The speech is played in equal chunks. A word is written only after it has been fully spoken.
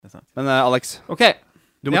sant. Men Alex, Ok,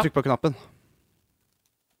 du må Ja. trykke på knappen.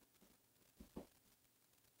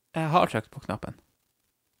 jeg har trykt på knappen.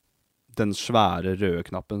 Den svære røde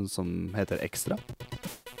knappen som heter ekstra.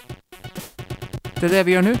 Det er det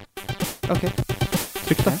vi gjør nå. Ok,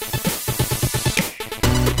 trykk da.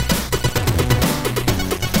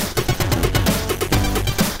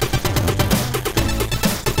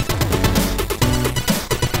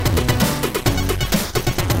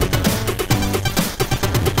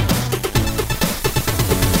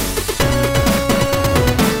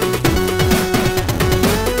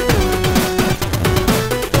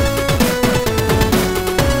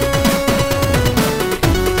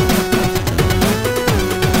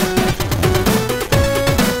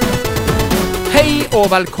 Og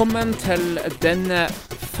velkommen til denne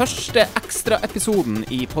første ekstraepisoden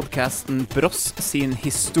i podcasten Bross sin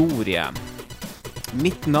historie.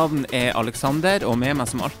 Mitt navn er Alexander, og med meg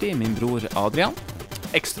som alltid min bror Adrian.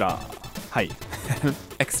 Ekstra, hei.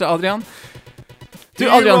 Ekstra Adrian. Du,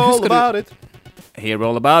 Adrian, husker du... Hear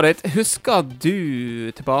all about it. Husker du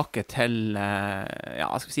tilbake til,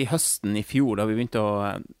 skal vi si høsten i fjor, da vi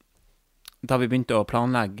begynte å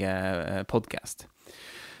planlegge podcast?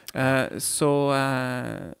 Så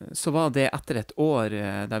var det etter et år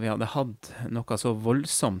der vi hadde hatt noe så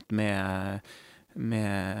voldsomt med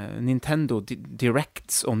Nintendo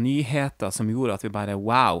Directs og nyheter som gjorde at vi bare,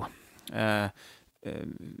 wow,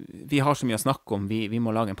 vi har så mye å snakke om, vi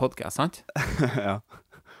må lage en podcast, sant? Ja.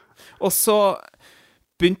 Og så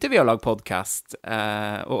begynte vi å lage podcast,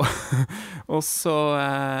 og så...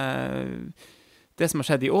 Det som har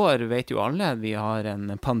skjedd i år, vet jo alle. Vi har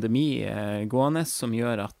en pandemi gående som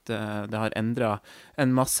gjør at det har endret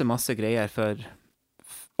en masse greier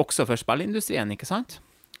også for spillindustrien, ikke sant?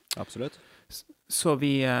 Absolutt. Så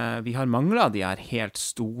vi har manglet de her helt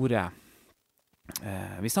store...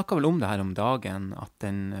 vi snakket vel om det her om dagen, at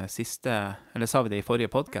den siste, eller sa vi det i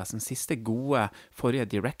forrige podcast, den siste gode forrige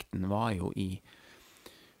directen var jo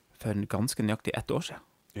for ganske nøyaktig 1 år siden.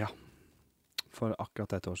 Ja. For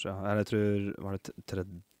akkurat 1 år siden. Jeg tror, var det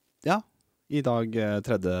i dag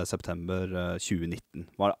 3. september 2019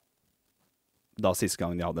 var det da siste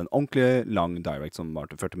gang de hadde en ordentlig lang direct som var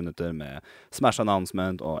til 40 minutter med Smash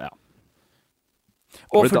announcement og ja.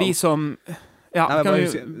 Og for de som... Ja, nei, kan vi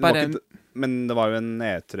bare... Men det var jo en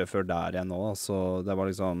E3 før der igjen nå, så det var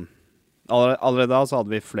liksom... Allerede da så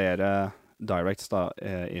hadde vi flere directs da,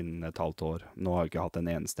 innen et halvt år. Nå har vi ikke hatt en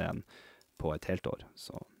eneste en på et helt år,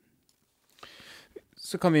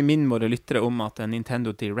 Så kan vi minne våre lyttere om at Nintendo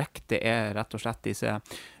Direct, det er rett og slett disse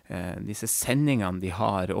sendingene de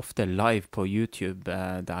har ofte live på YouTube,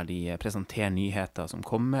 der de presenterer nyheter som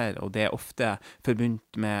kommer, og det er ofte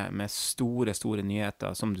forbundt med store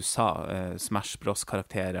nyheter, som du sa, Smash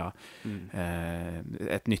Bros-karakterer,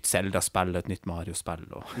 et nytt Zelda-spill, et nytt Mario-spill,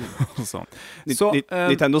 og sånn.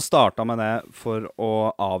 Nintendo startet med det for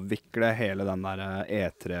å avvikle hele den der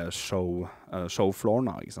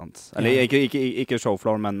E3-showflooren, ikke sant? Eller ikke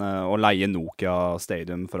showfloor, men å leie Nokia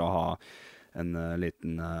Stadium for å ha en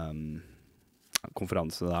liten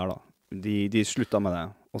konferanse der da. De sluttet med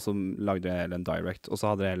det, og så lagde de hele en direct, og så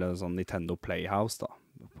hadde de hele sånn Nintendo Playhouse da.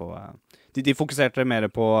 De fokuserte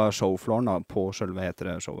mer på showflooren da, på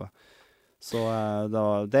selve showet. Så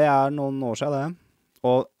det er noen år siden det.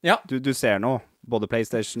 Og ja. Du ser nå, både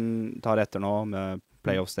PlayStation tar etter nå med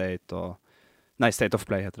Play of State og... Nei, State of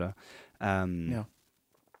Play heter det. Ja.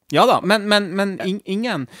 Ja da, men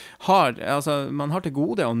ingen har, altså man har til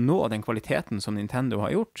gode å nå den kvaliteten som Nintendo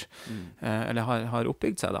har gjort, eller har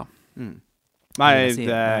oppbygd seg da. Nei,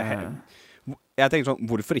 jeg tenker sånn,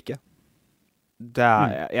 hvorfor ikke?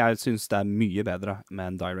 Jeg synes det er mye bedre med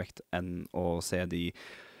en direct enn å se de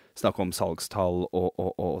snakke om salgstall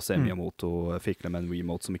og se Miyamoto fikle med en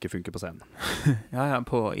remote som ikke funker på scenen. Ja,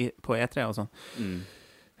 på E3 og sånn.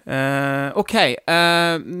 Ok,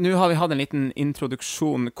 nå har vi hatt en liten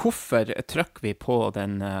introduksjon. Hvorfor trykker vi på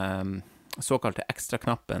den såkalte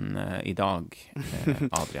ekstra-knappen i dag,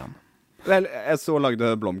 Adrian? Vel, jeg så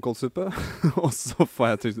lagde blomkålsuppe, og så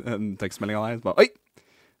får jeg en tekstmelding av deg, så bare, oi!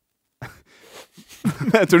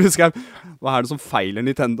 Jeg tror du skrev, hva er det som feiler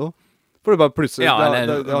Nintendo? For det bare plutselig... Ja,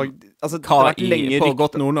 eller, altså, på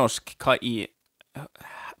godt nordnorsk, hva i...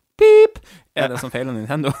 Pip! Er det som feiler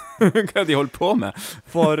Nintendo? Hva de holder på med?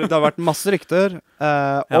 For det har vært masse rykter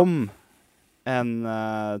om en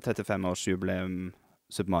 35-årsjubileum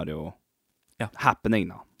Super Mario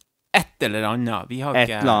happening da. Et eller annet. Vi har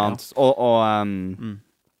ikke... Et eller annet.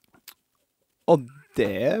 Og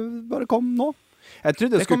det bare kom nå. Jeg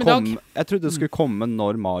trodde det skulle komme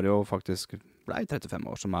når Mario faktisk ble 35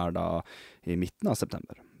 år, som er da i midten av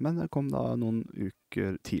september. Men det kom da noen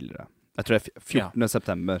uker tidligere. Jeg tror det er 14.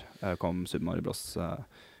 september kom Super Mario Bros.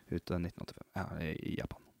 Ut 1985. Ja, i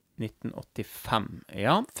Japan. 1985,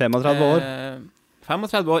 ja. 35 år.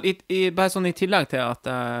 35 år. Bare sånn i tillegg til at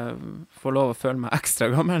jeg får lov å føle meg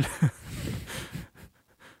ekstra gammel.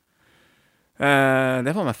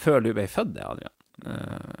 Det var meg før du ble født, Adrian.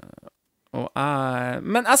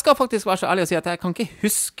 Men jeg skal faktisk være så ærlig å si at jeg kan ikke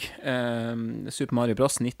huske Super Mario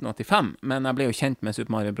Bros. 1985, men jeg ble jo kjent med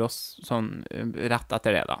Super Mario Bros. Sånn rett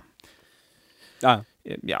etter det, da.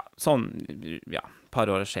 Ja, sånn, ja, par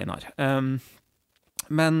år senere.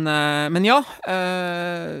 Men ja,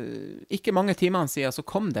 ikke mange timene siden så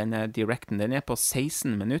kom denne directen. Den er på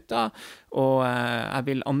 16 minutter, og jeg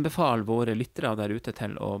vil anbefale våre lyttere der ute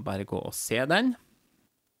til å bare gå og se den,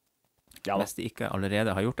 hvis de ikke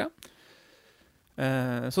allerede har gjort det.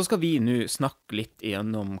 Så skal vi nå snakke litt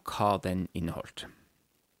gjennom hva den inneholdt.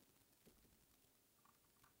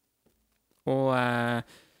 Og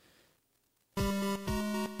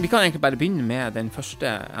vi kan egentlig bare begynne med den første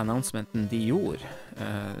announcementen de gjorde,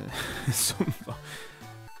 som var...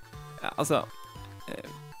 Ja, altså,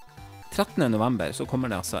 13. november så kommer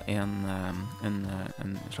det altså en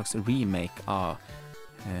slags remake av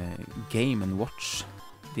Game & Watch,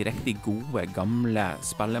 de riktig gode, gamle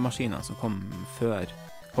spillemaskiner som kom før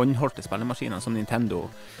håndholdte spillemaskiner, som Nintendo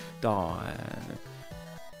da...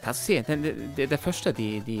 hva skal jeg si? Det første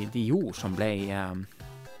de gjorde som ble...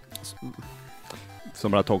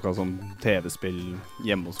 Som ble tolket som TV-spill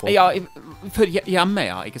hjemme hos folk. Ja, for hjemme,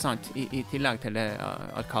 ja, ikke sant? I tillegg til det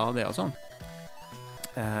arkade og sånn.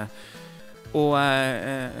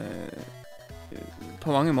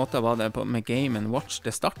 På mange måter var det med Game & Watch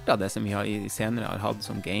det startet det som vi i senere har hatt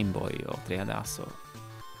som Gameboy og 3DS og...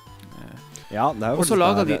 Ja, det er jo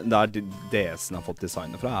der DS-en har fått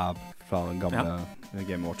designet fra den gamle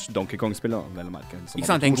Game & Watch Donkey Kong-spillet, vel å merke. Ikke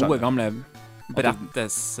sant, den gode gamle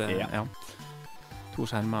brettes... ja. 2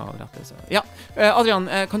 skjermer og brettes. Ja, Adrian,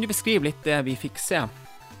 kan du beskrive litt det vi fikk se?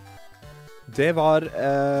 Det var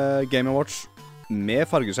Game & Watch med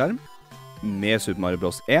fargeskjerm, med Super Mario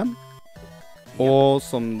Bros. 1, og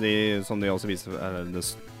som de også viser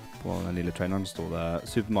på den lille traileren stod det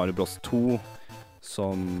Super Mario Bros. 2,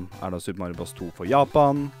 som da Super Mario Bros. 2 for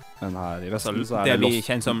Japan, men her i Vesten så det vi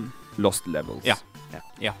kjenner som Lost Levels.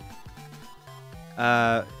 Ja.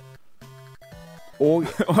 Og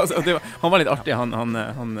han var litt artig,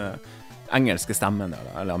 han engelske stemmen,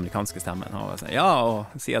 eller amerikanske stemmen. Han var sånn, ja,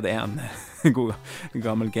 og siden det en god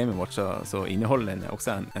gammel Game & Watch, så inneholder den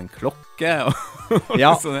også en klokke. Og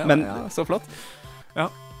ja, så, men så flott. Ja.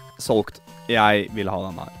 Solgt. Jeg vil ha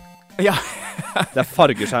den her. Ja. Det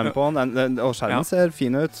fargeskjerm på den, og skjermen ser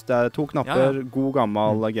fin ut. Det 2 knapper, god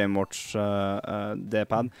gammel Game & Watch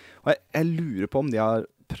D-pad. Og jeg lurer på om de har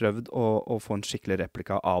prøvd å få en skikkelig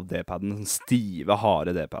replika av D-paden, den stive,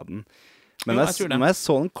 harde D-paden. Men når jeg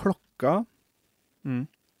så den klokka,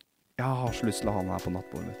 jeg har så lyst til å ha den her på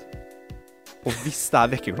nattbordet mitt. Og hvis det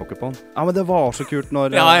vekkerklokke på den. Ja, men det var så kult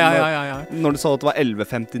når du sa at det var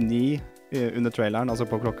 11:59 under traileren, altså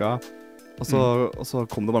på klokka. Og så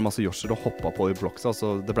kom det bare masse Yoshier og hoppet på i bloksa,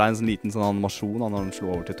 så det ble en sånn liten sånn animasjon når den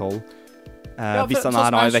slo over til 12. Hvis den her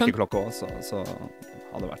har en vekkerklokke også, så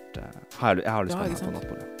hadde det vært... Jeg har lyst til den her på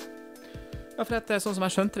nattbordet. Ja, for sånn som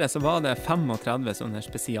jeg skjønte det, så var det 35 sånne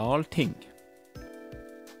spesialting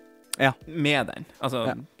med den. Altså,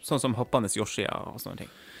 sånn som hoppende Yoshier og sånne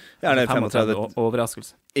ting. Ja, det 35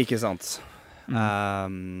 overraskelse. Ikke sant.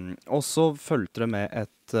 Og så følte det med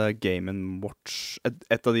et Game & Watch,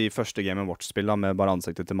 et av de første Game & Watch-spillene med bare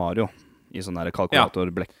ansiktet til Mario, i sånn der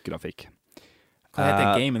kalkulator-blekkgrafikk. Hva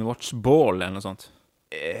heter Game & Watch Ball, eller noe sånt?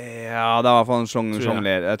 Ja, det var i hvert fall en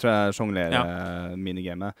sjonglere. Jeg tror jeg sjonglerer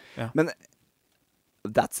minigame. Ja. Men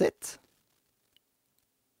that's it.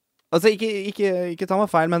 Altså, ikke ta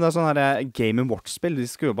meg feil, men det sånn her Game & Watch-spill, de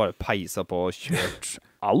skulle jo bare peisa på og kjørt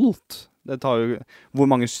alt. Det tar jo... Hvor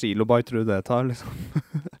mange kilobyte tror du det tar, liksom?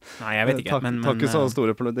 Nei, jeg vet ikke. Det tar ikke så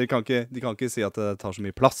store... De kan ikke si at det tar så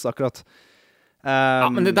mye plass, akkurat.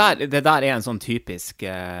 Men det der en sånn typisk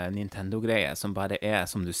Nintendo-greie som bare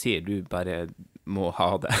som du sier, du bare må ha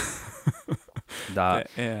det.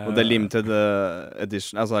 Og det limited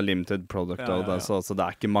edition, altså limited product, så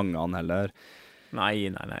det ikke mange an heller. Nei.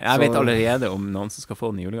 Jeg vet allerede om noen som skal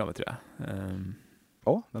få den i julegave, tror jeg.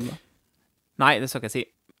 Hvem da? Nei, det skal ikke jeg si.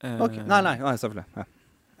 Okay. Nei, selvfølgelig. Ja.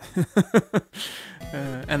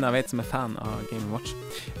 En jeg vet som fan av Game & Watch.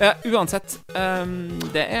 Uansett,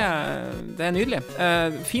 det er nydelig.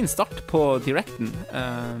 Fin start på Directen.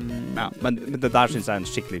 Men det der synes jeg en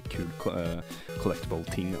skikkelig kul collectible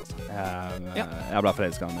ting. Altså. Jeg ble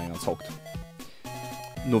forelsket med en gang solgt.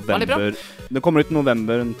 November. Det kommer ut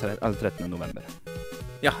november, 13. november.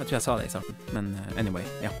 Ja, jeg tror jeg sa det i starten, men anyway,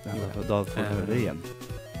 ja. Da får du høre det igjen.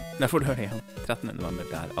 Der får du høre det igjen. 13. november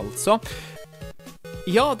der, altså.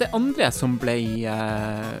 Ja, det andre som ble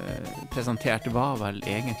presentert var vel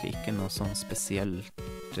egentlig ikke noe sånn spesielt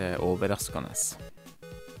overraskende.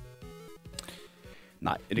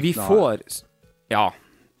 Nei, Vi får, ja,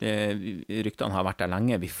 ryktene har vært der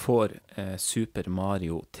lenge, vi får Super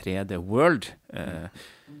Mario 3D World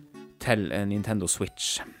til Nintendo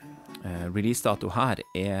Switch. Release-dato her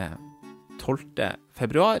er 12.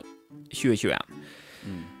 februar 2021.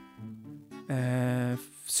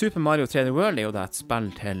 Super Mario 3D World er jo da et spill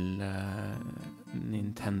til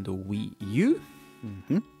Nintendo Wii U.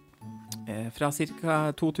 Fra ca.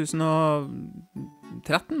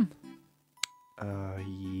 2013.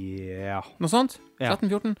 Ja. Noe sånt? Ja.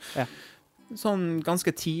 13-14? Ja. Sånn ganske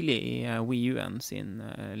tidlig i Wii U-en sin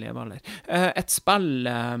levealder. Et spill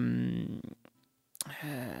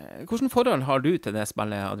hvordan forhold har du til det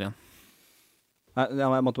spillet, Adrian?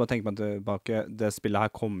 Jeg måtte bare tenke meg tilbake. Det spillet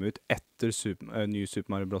her kom ut etter New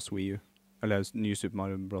Super Mario Bros. Wii U. Eller New Super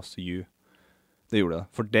Mario Bros. U. Det gjorde det.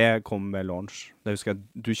 For det kom med launch. Det husker jeg,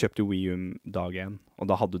 du kjøpte Wii U dag 1, og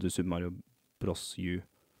da hadde du Super Mario Bros. U.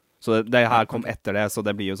 Så det her kom etter det, så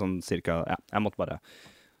det blir jo sånn cirka, ja, jeg måtte bare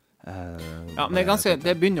ja, men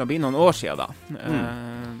det begynner å bli noen år siden da.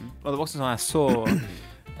 Og det var også sånn,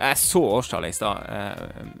 jeg så årstallet i sted,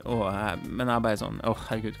 men jeg bare sånn,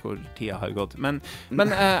 herregud, hvor tida har gått. Men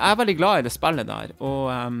jeg er veldig glad i det spillet der,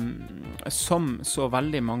 og som så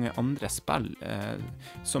veldig mange andre spill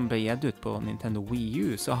som ble gitt ut på Nintendo Wii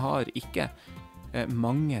U, så har ikke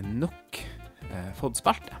mange nok fått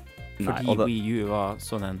spilt det. Fordi Wii U var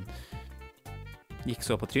sånn en gikk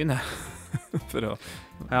så på trynet, for å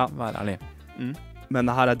være ærlig. Men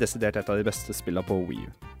det her er desidert et av de beste spillene på Wii U.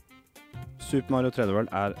 Super Mario 3D World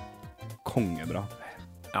er kongebra.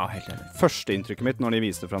 Ja, helt enig. Første inntrykket mitt når de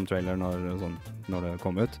viste frem trailer når det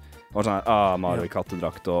kom ut, var sånn Mario i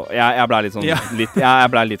kattedrakt, og jeg ble litt sånn jeg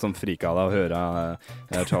ble litt sånn frika av å høre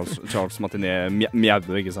Charles Martinet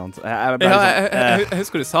mjaue, ikke sant? Jeg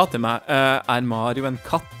husker du sa til meg, er Mario en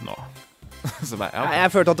katt nå? Så bare, jeg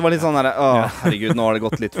følte at det var litt sånn der, herregud, nå har det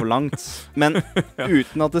gått litt for langt. Men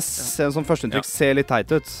uten at det som førsteinntrykk ser litt teit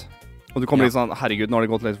ut. Og du kommer litt sånn, herregud, nå har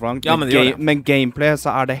det gått litt for langt. Men gameplay så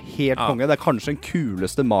er det helt konge. Det er kanskje den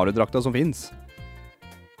kuleste Mario-drakta som finnes.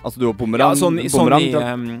 Altså du har bumerang,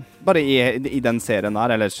 bare i den serien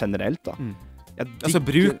der, eller generelt da. Altså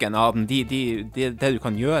bruken av den, det du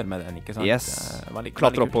kan gjøre med den, ikke sant? Yes,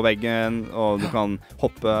 klatre opp på veggen, og du kan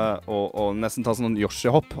hoppe, og nesten ta sånn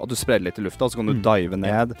Yoshi-hopp, at du spredder litt i lufta, og så kan du dive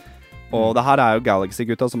ned. Og det her er jo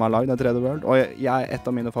Galaxy-gutta som har lagd 3D World, og et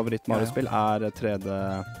av mine favoritt-Mario-spill er 3D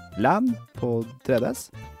Land på 3DS.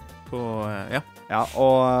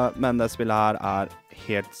 Men det spillet her er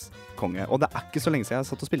helt konge, og det er ikke så lenge siden jeg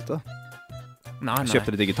satt og spilte det. Jeg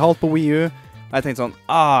kjøpte det digitalt på Wii U, og jeg tenkte sånn,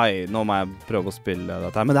 nå må jeg prøve å spille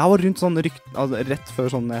dette her. Men det her var rundt sånn rett før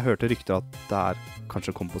sånn jeg hørte ryktet at det her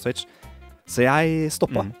kanskje kom på Switch. Så jeg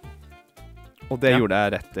stoppet. Og det gjorde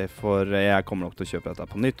jeg rett i, for jeg kommer nok til å kjøpe dette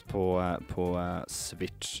på nytt på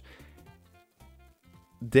Switch.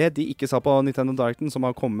 Det de ikke sa på Nintendo Directen, som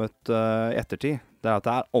har kommet i ettertid, det er at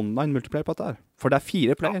det er online multiplayer på dette her. For det er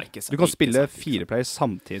 4 player. Du kan spille 4 player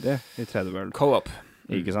samtidig i 3D World. Co-op.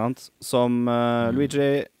 Ikke sant? Som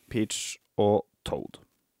Luigi, Peach og Toad.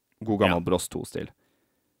 God gammel Bros 2-stil.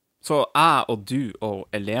 Så jeg og du og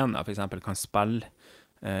Elena for eksempel kan spille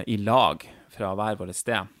i lag fra hver våre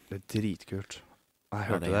sted. Det er dritkult. Jeg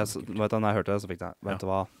hørte det, når jeg hørte det, så fikk jeg, vet du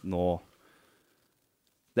hva, nå...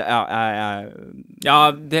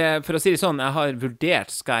 for å si det sånn, jeg har vurdert,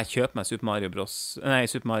 skal jeg kjøpe meg Super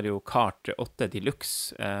Mario Kart 8 Deluxe,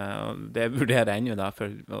 det vurderer jeg ennå da, for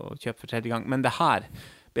å kjøpe for 3. gang, men det her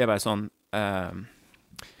blir bare sånn,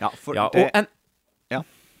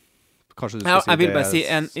 kanskje du skal si det. Jeg vil bare si,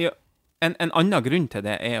 en annen grunn til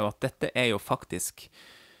det er jo at dette er jo faktisk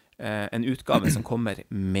en utgave som kommer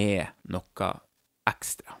med noe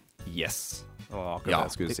ekstra. Yes, det var akkurat det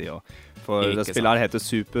jeg skulle si også. For det spillet her heter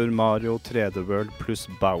Super Mario 3D World pluss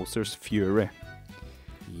Bowser's Fury.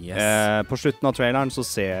 Yes. På slutten av traileren så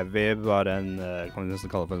ser vi bare kan vi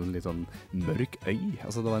nesten kalle det for en litt sånn mørk øy.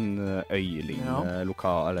 Altså det var en øylignende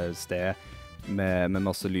lokal, eller sted med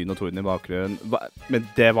masse lyn og torden i bakgrunnen. Men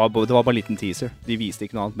det var bare en liten teaser. De viste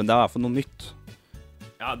ikke noe annet, men det er i hvert fall noe nytt.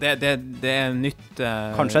 Ja, det er nytt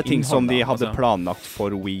kanskje ting som de hadde planlagt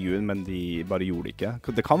for Wii U, men de bare gjorde det ikke.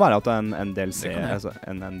 Det kan være at det er en DLC,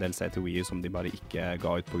 en DLC til Wii U som de bare ikke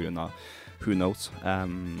ga ut på grunn av who knows.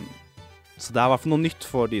 Så det er i hvert fall noe nytt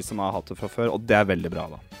for de som har hatt det fra før, og det er veldig bra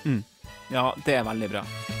da. Ja, det er veldig bra.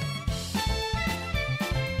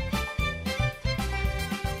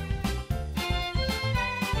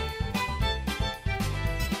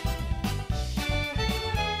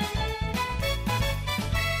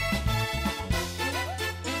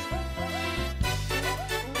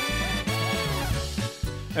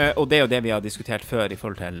 Og det er jo det vi har diskutert før i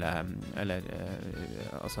forhold til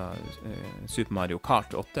Super Mario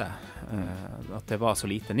Kart 8, at det var så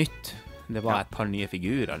lite nytt. Det var et par nye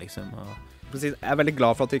figurer, liksom. Precis. Jeg er veldig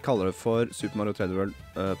glad for at de kaller det for Super Mario 3D World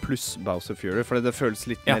pluss Bowser Fury, for det føles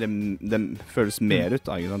litt mer, det føles mer ut,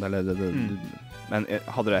 men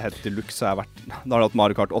hadde det hett Deluxe, så har jeg vært, da har du hatt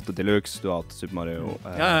Mario Kart 8 Deluxe, du har hatt Super Mario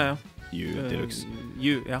U Deluxe.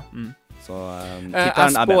 Så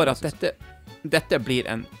jeg spår at dette blir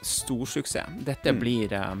en stor suksess. Dette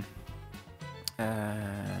blir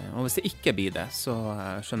og hvis det ikke blir det, så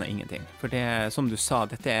skjønner jeg ingenting. For det, som du sa,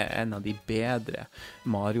 dette er en av de bedre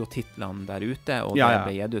Mario-titlene der ute, og det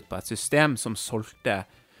ble gitt ut på et system som solgte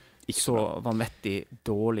så vanvittig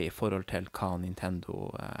dårlig i forhold til hva Nintendo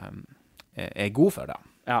er god for, da.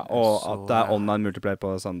 Ja, og så, at det er online multiplayer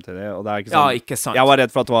på samtidig, og det er ikke sånn. Ja, ikke sant. Jeg var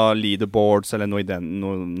redd for at det var leaderboards eller noe i den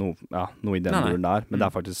duren der, men det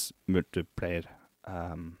er faktisk multiplayer.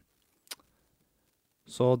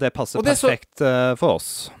 Så det passer perfekt for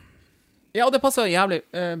oss. Ja, og det passer jævlig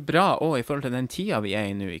bra også i forhold til den tida vi er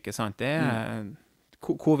i nå, ikke sant? Det er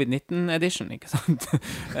COVID-19 edition, ikke sant?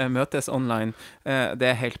 Møtes online. Det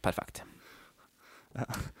er helt perfekt.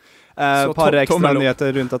 Et par ekstra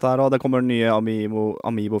nyheter rundt dette her, og det kommer nye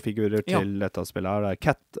Amiibo-figurer til dette spillet her. Det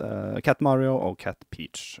er Cat Mario og Cat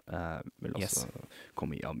Peach vil også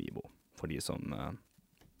komme i Amiibo, for de som...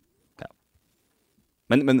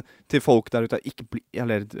 Men til folk der ute,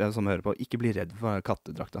 eller som hører på, ikke bli redd for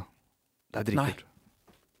kattedrakta. Det er dritkult.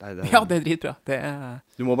 Ja, det er dritbra.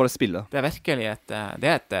 Du må bare spille. Det er virkelig et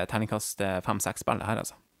terningkast 5-6-spill det her,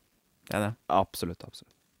 altså. Det er det. Absolutt.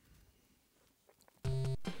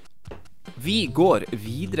 Vi går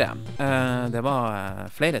videre. Det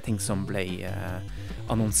var flere ting som ble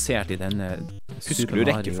annonsert i denne Husker du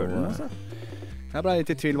rekkefølgen, altså? Jeg ble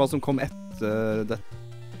litt i tvil hva som kom etter det.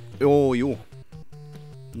 Jo.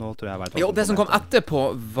 Nå tror jeg vet hva det som kom etterpå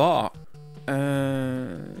var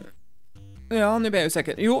ja, nå ble jeg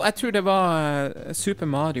usikker. Jo, jeg tror det var Super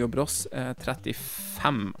Mario Bros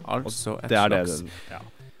 35, altså et slags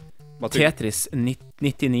Tetris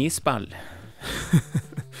 99-spill.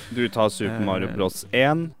 Du tar Super Mario Bros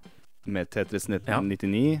 1 med Tetris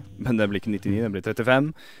 99, men det blir ikke 99, det blir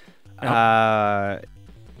 35.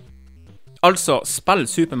 Altså, spill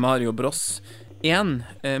Super Mario Bros 1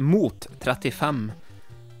 mot 35,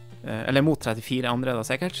 eller mot 34 andre da,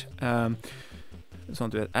 sikkert. Sånn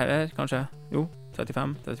at du vet, eller kanskje, jo,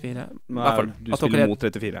 35, 34. Du spiller mot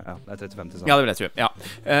 34, ja, det er 35 til sammen. Ja, det vil jeg tro, ja.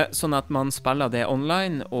 Sånn at man spiller det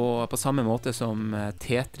online, og på samme måte som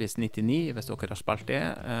Tetris 99, hvis dere har spilt det,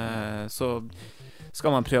 så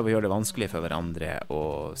skal man prøve å gjøre det vanskelig for hverandre,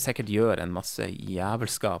 og sikkert gjøre en masse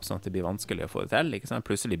jævelskap, sånn at det blir vanskelig å få det til, ikke sant?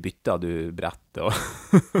 Plutselig bytter du brett, og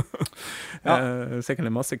sikkert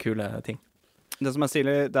en masse kule ting. Det som er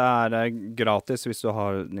stilig, det er gratis hvis du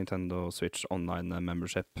har Nintendo Switch Online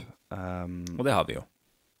Membership. Og det har vi jo.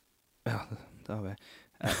 Ja, det har vi.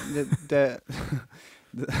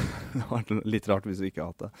 Det var litt rart hvis du ikke har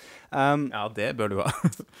hatt det. Ja, det bør du ha.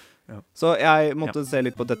 Så jeg måtte se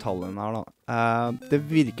litt på detaljene her da. Det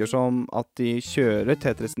virker som at de kjører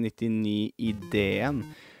Tetris 99-ideen.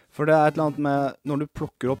 For det er et eller annet med når du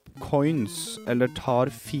plukker opp coins eller tar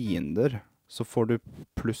fiender, så får du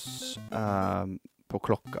pluss på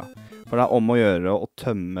klokka. For det er om å gjøre å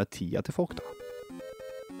tømme tida til folk da.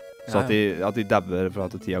 Så at de dabber for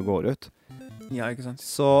at tida går ut. Ja, ikke sant?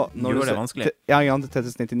 Så når gjør det vanskelig. Til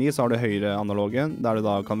Tetris 99 så har du høyre analogen, der du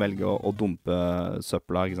da kan velge å dumpe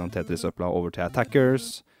søpla, ikke sant? Tetris-søpla over til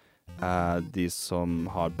attackers, de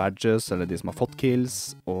som har badges, eller de som har fått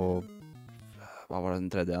kills, og hva var det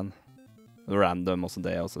den tredje igjen? Random, også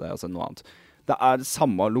det, og så noe annet. Det er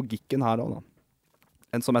samme logikken her også, da.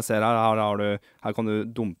 En som jeg ser her kan du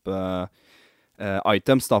dumpe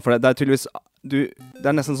items, da. For det er tydeligvis, det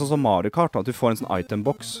er nesten sånn som Mario Kart, da. Du får en sånn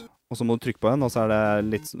itembox, og så må du trykke på den, og så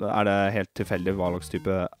er det helt tilfeldig hva slags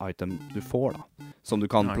type item du får, da. Som du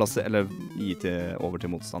kan plassere, eller gi over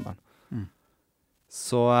til motstanderen.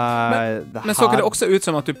 Så men så kan det også ut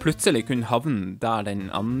som at du plutselig kunne havne der den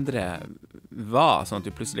andre var, sånn at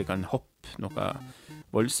du plutselig kan hoppe noe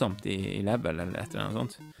voldsomt i level eller et eller annet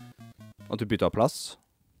sånt. At du bytter plass?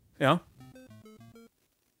 Ja.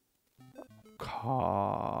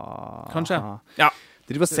 Kanskje. Ja.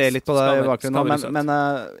 De driver og ser litt på det i bakgrunnen, men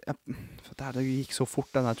det gikk så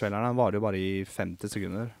fort, denne traileren. Den varer jo bare i 50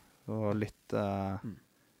 sekunder. Og litt...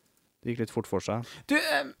 Det gikk litt fort for seg. Du,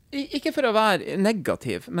 ikke for å være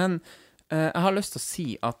negativ, men jeg har lyst til å si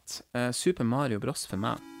at Super Mario Bros. For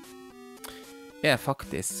meg er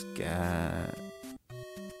faktisk...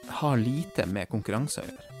 har lite med konkurranse å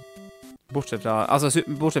gjøre. Bortsett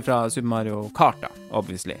fra Super Mario Kart, da,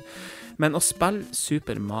 obviously. Men å spille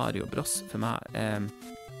Super Mario Bros. For meg er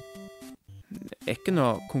ikke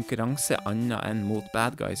noe konkurranse annet enn mot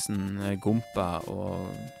bad guysen Gompa og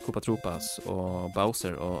Koopa Troopas og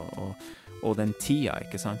Bowser og den tida,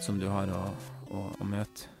 ikke sant, som du har å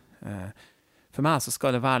møte. For meg så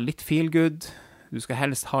skal det være litt feel good. Du skal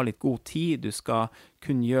helst ha litt god tid. Du skal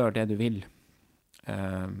kunne gjøre det du vil.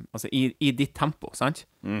 Altså i ditt tempo, sant?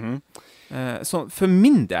 Så for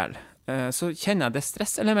min del så kjenner jeg det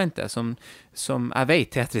stresselementet som jeg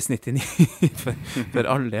vet Tetris 99 for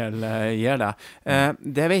all del gir deg.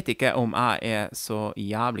 Det vet ikke om jeg er så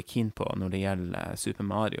jævlig keen på når det gjelder Super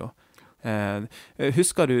Mario.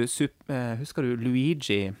 Husker du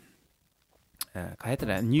Luigi? Hva heter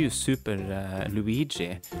det? New Super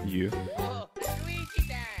Luigi?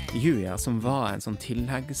 Ja, som var en sånn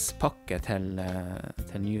tilleggspakke til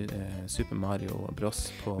New Super Mario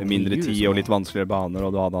Bros. På med mindre Wii U, tid og litt vanskeligere baner,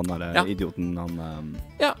 og du hadde han der idioten, han...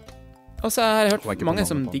 Ja, og så har jeg hørt mange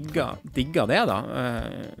som digger det da,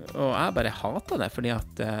 og jeg bare hater det, fordi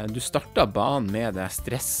at du startet banen med det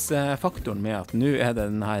stressfaktoren med at nå er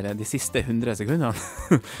det de siste 100 sekundene.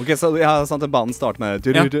 Ok, så sant at banen starter med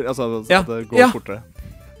altså at det går fortere.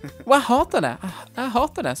 Og jeg hater det. Jeg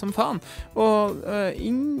hater det som faen. Og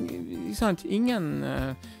ingen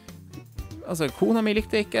altså, kona mi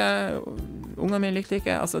likte ikke, ungene mine likte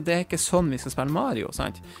ikke. Altså, det er ikke sånn vi skal spille Mario,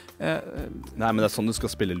 sant? Nei, men det er sånn du skal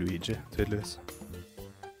spille Luigi, tydeligvis.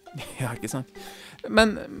 Ja, ikke sant?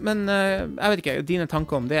 Men jeg vet ikke, dine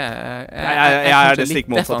tanker om det jeg er det stikk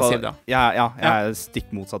motsatt av jeg er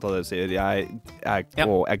stikk motsatt av det du sier.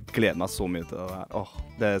 Jeg gleder meg så mye til det.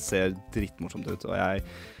 Det ser drittmorsomt ut, og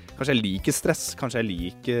kanskje jeg liker stress, kanskje jeg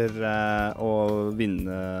liker å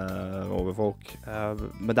vinne over folk,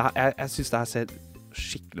 men jeg synes det her ser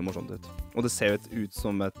skikkelig morsomt ut, og det ser jo ut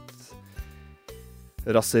som et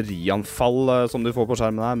raserianfall som du får på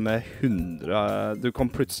skjermen her, med 100, du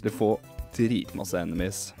kan plutselig få dritmasse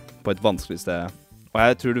enemies på et vanskelig sted, og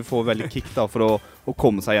jeg tror du får veldig kick da for å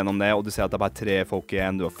komme seg gjennom det, og du ser at det er bare 3 folk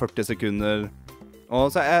igjen, du har 40 sekunder,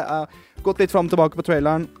 og så jeg har gått litt frem og tilbake på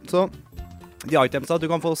traileren, så de itemsa, du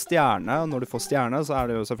kan få stjerne, og når du får stjerne så er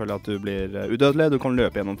det jo selvfølgelig at du blir udødelig, du kan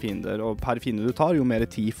løpe gjennom fiender, og per fiende du tar, jo mer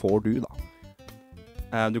tid får du da.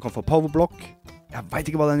 Du kan få powerblock, jeg vet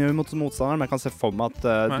ikke hva den gjør mot motstanderen, men jeg kan se for meg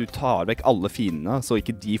at du tar vekk alle fiendene, så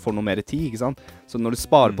ikke de får noe mer tid, ikke sant? Så når du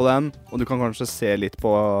sparer på den, og du kan kanskje se litt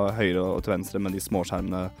på høyre og til venstre med de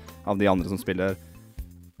småskjermene av de andre som spiller,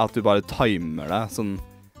 at du bare timer det, sånn,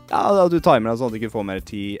 du timer det sånn at du ikke får mer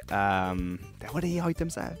tid. Det var det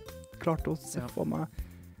items klarte å se for meg.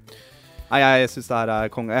 Nei, jeg synes det her er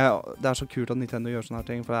konge. Det er så kult at Nintendo gjør sånne her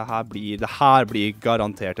ting, for det her blir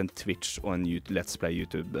garantert en Twitch og en Let's Play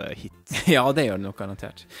YouTube-hit. Ja, det gjør det nok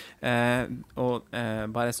garantert. Og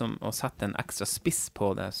bare som å sette en ekstra spiss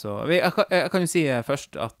på det, så... Jeg kan jo si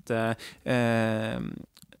først at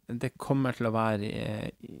det kommer til å være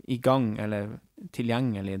i gang, eller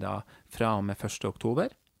tilgjengelig da, fra og med 1. oktober.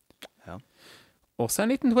 Ja. Også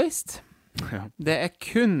en liten twist. Ja. Det er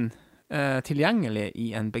kun tilgjengelig i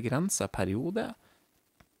en begrenset periode,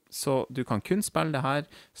 så du kan kun spille det her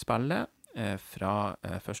fra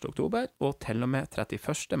 1. oktober og til og med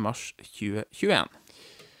 31. mars 2021.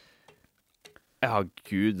 Ja,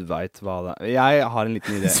 Gud vet hva det er. Jeg har en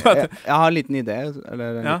liten idé. Jeg har en liten idé,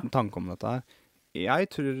 eller en liten tanke om dette her.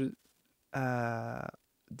 Jeg tror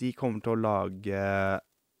de kommer til å lage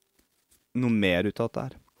noe mer ut av dette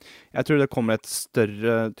her. Jeg tror det kommer et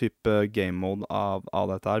større type game mode av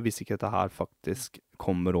dette her, hvis ikke dette her faktisk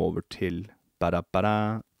kommer over til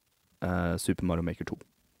Super Mario Maker 2.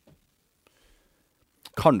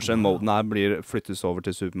 Kanskje en moden her blir flyttes over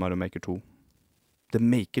til Super Mario Maker 2. Det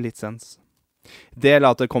maker litt sens. Det er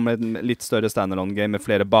at det kommer et litt større standalone game med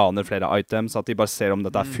flere baner, flere items, at de bare ser om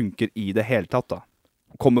dette funker i det hele tatt da.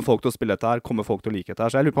 Kommer folk til å spille dette her? Kommer folk til å like dette her?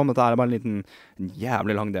 Så jeg lurer på om dette her er bare en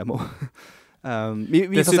jævlig lang demo.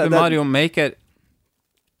 Det Super Mario Maker,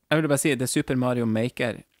 jeg vil bare si, det Super Mario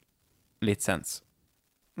Maker lisens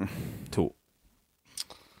 2.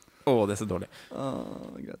 Det er så dårlig.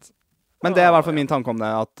 Greit. Men det er i hvert fall min tanke om det,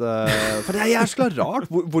 at, for det er jævlig rart.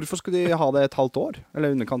 Hvorfor skulle de ha det et halvt år?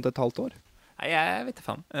 Eller underkant et halvt år? Nei, jeg vet ikke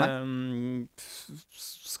faen.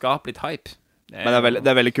 Skap litt hype. Men det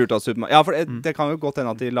er veldig kult av Super Mario. Ja, for det kan jo godt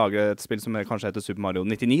hende at de lager et spill som kanskje heter Super Mario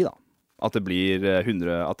 99 da. At det blir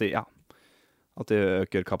 100, at de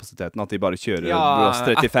øker kapasiteten, at de bare kjører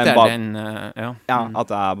 35 bak. At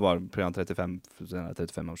det er bare program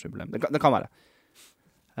 35 års jubileum. Det kan være.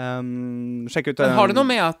 Sjekk ut... Men har det noe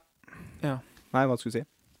med at... Nei, hva skulle du si?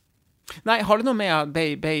 Nei, har det noe med at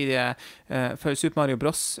for Super Mario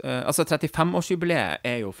Bros. Altså 35-årsjubileet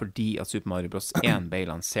er jo fordi at Super Mario Bros. 1 ble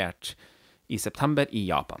lansert i september i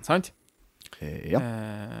Japan, sant? Ja.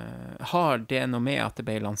 Har det noe med at det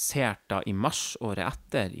ble lansert da i mars året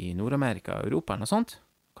etter i Nord-Amerika og Europa, eller noe sånt?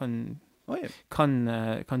 Kan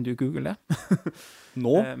du google det?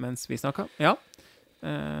 Nå? Mens vi snakker? Ja.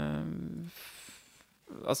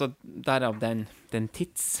 Altså, derav den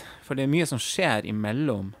tids... For det er mye som skjer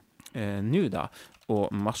imellom nå da,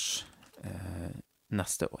 og mars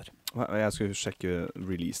neste år. Jeg skulle sjekke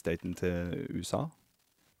release-daten til USA.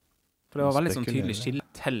 For det var veldig sånn tydelig skille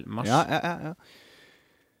til mars. Ja.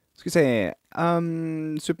 Skal vi se.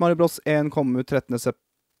 Super Mario Bros. 1 kom ut 13.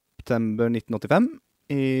 september 1985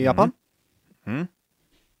 i Japan.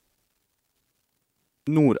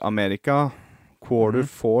 Nord-Amerika, quarter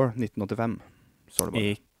 4, 1985. Så det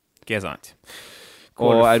bare. Ikke sant.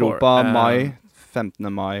 Og Europa, mai, 15.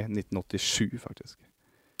 mai 1987, faktisk.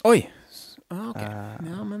 Oi! Ok.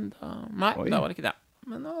 Ja, men da... Nei, da var det ikke det.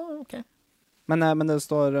 Men ok. Men det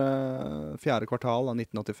står 4. kvartal av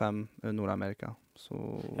 1985 Nord-Amerika, så...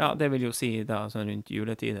 Ja, det vil jo si da sånn rundt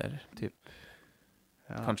juletider, typ.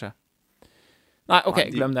 Ja. Kanskje. Nei, ok,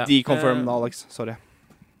 glem det. Deconfirm, Alex, sorry.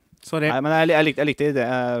 Sorry. Nei, men jeg likte det,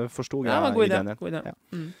 jeg forstod ja, god idé, ideen. God idé. Ja.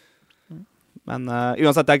 Men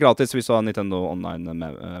uansett, det er gratis hvis du har Nintendo Online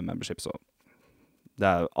membership, så det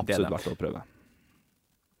er absolutt verdt å prøve.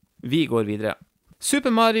 Vi går videre.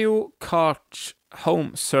 Super Mario Kart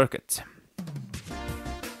Home Circuit.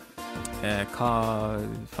 Hva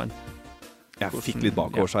fant? Jeg fikk litt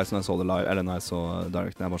bakoversveis når jeg så det live, eller når jeg så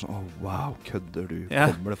Direct. Jeg var sånn, wow, kødder du?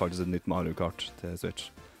 Kommer det faktisk et nytt Mario Kart til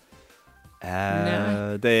Switch?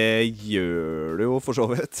 Det gjør det jo for så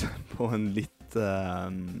vidt, på en litt...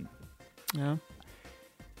 Ja.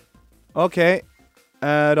 Ok,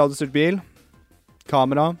 radiostyrt bil,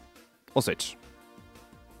 kamera og Switch.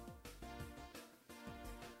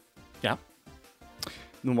 Ja.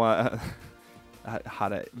 Nå må jeg... Her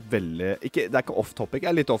er veldig... det er ikke off-topic, jeg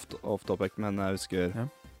er litt off-topic, men jeg husker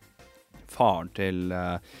faren til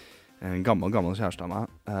en gammel kjæreste av meg.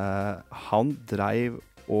 Han dreiv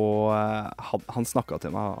og... han snakket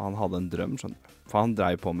til meg, han hadde en drøm, skjønner du. For han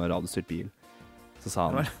dreiv på med radiostyrt bil. Så sa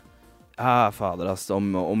han... fader, ass,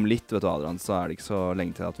 om litt, vet du, Adrian, så er det ikke så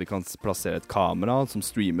lenge til at vi kan plassere et kamera som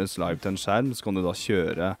streames live til en skjerm, så kan du da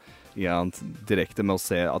kjøre direkte med å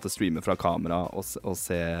se at det streamer fra kamera og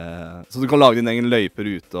se, så du kan lage din egen løyper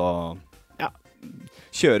ute og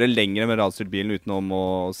kjøre lengre med radiostyrt bilen utenom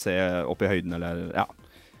å se opp i høyden, eller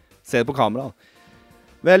se det på kamera.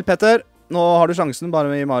 Vel, Petter, nå har du sjansen bare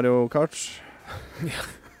med i Mario Kart. Ja,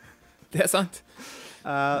 det er sant.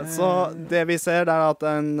 Så det vi ser, det er at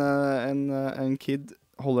en kid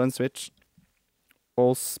holder en Switch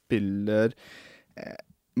og spiller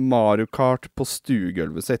Mario Kart på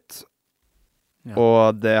stuegulvet sitt. Ja.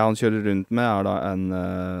 Og det han kjører rundt med er da en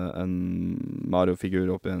Mario-figur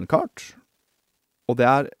oppi en kart. Og det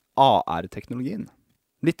er AR-teknologien.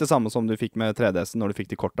 Litt det samme som du fikk med 3DS-en når du fikk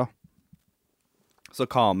de korta. Så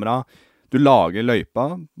kamera, du lager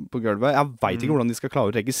løypa på gulvet. Jeg vet ikke hvordan de skal klare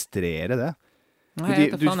å registrere det.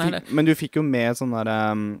 Nei, men du fikk jo med sånne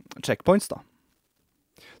checkpoints da.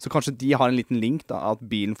 Så kanskje de har en liten link da, at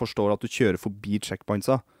bilen forstår at du kjører forbi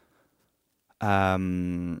checkpointsa.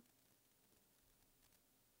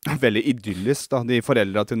 Veldig idyllisk da. De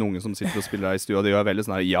foreldre til noen som sitter og spiller her i stua, de er veldig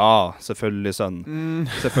sånn her, ja, selvfølgelig sønn.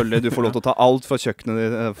 Selvfølgelig, du får lov til å ta alt fra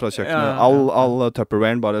kjøkkenet. All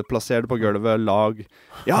Tupperwaren, bare plasser det på gulvet, lag.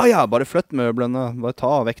 Ja, bare flytt møblene, bare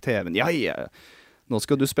ta vekk TV-en. Ja. Nå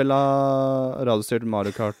skal du spille radiostyrt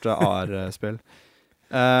Mario Kart AR-spill.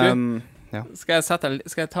 Skal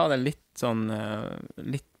jeg ta det litt sånn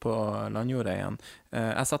litt på landjordet igjen?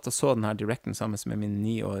 Jeg satt og så den her direkten sammen med min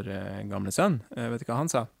 9 år gamle sønn. Vet du hva han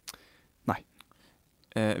sa? Nei.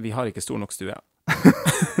 Vi har ikke stor nok stue.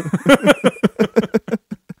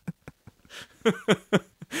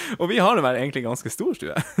 Og vi har det vel egentlig ganske stor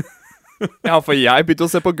stue. Ja, for jeg begynte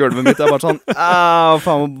å se på gulvet mitt. Jeg bare sånn,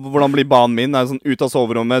 faen, hvordan blir banen min? Jeg er sånn ut av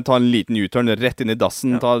soverommet, ta en liten U-turn rett inn i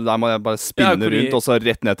dassen. Der må jeg bare spinne rundt, og så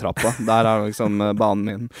rett ned trappa. Der er liksom banen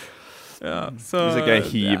min. Ja, så hvis ikke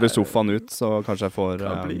jeg hiver sofaen ut, så kanskje jeg får...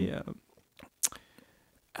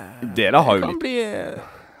 Dere har jo litt...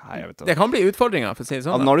 Nei, jeg vet det. Det kan bli utfordringer, for å si det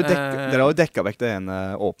sånn. Dere har jo dekket vekk det ene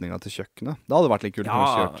åpningen til kjøkkenet. Da hadde det vært litt kult å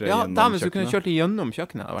kjøre gjennom kjøkkenet. Hvis du kunne kjørt gjennom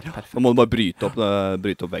kjøkkenet, hadde det vært perfekt. Da må du bare bryte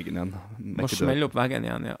opp veggen igjen. Må smelle opp veggen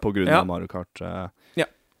igjen, ja. På grunn av Mario Kart. Ja.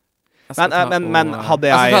 Men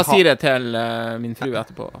hadde jeg... Jeg skal si det til min fru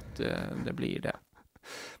etterpå, at det blir det.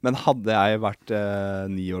 Men hadde jeg vært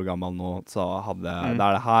 9 år gammel nå, så hadde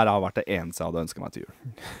det her har vært det eneste jeg hadde ønsket meg til jul.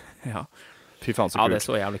 Ja. Fy faen, så kult. Ja, det er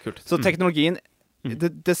så jævlig kult. Så teknologien,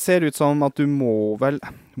 det ser ut som at du må vel...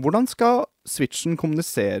 Hvordan skal Switchen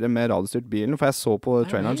kommunisere med radiostyrt bilen? For jeg så på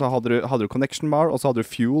traileren, så hadde du connection bar, og så hadde du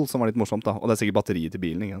fuel, som var litt morsomt da. Og det er sikkert batteriet til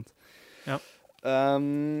bilen, ikke sant? Ja.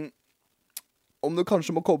 Om du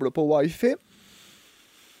kanskje må koble på wifi?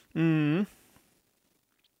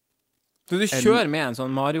 Så du kjører med en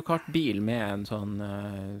sånn Mario Kart-bil med en sånn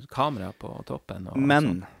kamera på toppen? Og Men,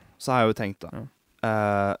 sånn. så har jeg jo tenkt da.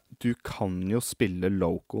 Du kan jo spille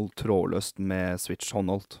local trådløst med Switch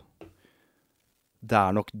håndholdt. Det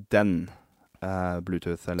er nok den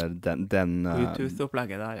Bluetooth, eller den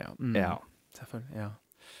Bluetooth-opplegget der, ja. Ja. Selvfølgelig, ja.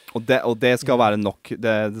 Og det skal være nok,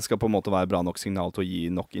 det skal på en måte være bra nok signal til å gi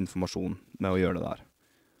nok informasjon med å gjøre det der.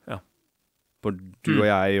 Ja. For du og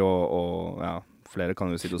jeg og ja, flere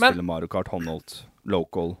kan jo sitte og spille Mario Kart håndholdt,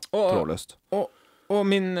 local, trådløst. Og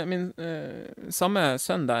min samme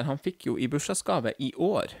sønn der, han fikk jo i bursdagsgave i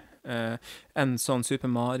år en sånn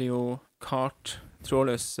Super Mario Kart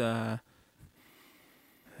trådløs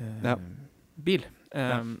bil.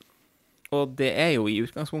 Og det er jo i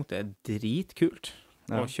utgangspunktet dritkult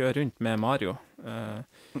å kjøre rundt med Mario.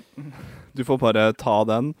 Du får bare ta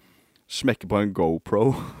den, smekke på en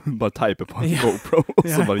GoPro, bare teipe på en GoPro, og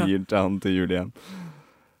så bare gir den til jul igjen.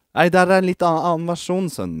 Nei, der er en litt annen versjon,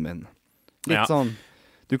 sønnen min. Litt sånn,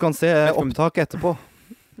 du kan se opptak etterpå.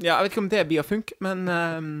 Ja, jeg vet ikke om det blir å funke, men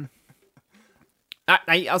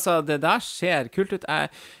nei, altså, det der ser kult ut. Jeg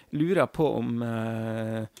lurer på om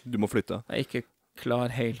du må flytte. Jeg ikke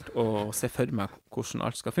klar helt å se for meg hvordan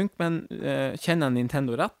alt skal funke, men kjenner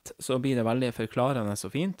Nintendo rett, så blir det veldig forklarende så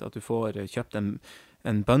fint at du får kjøpt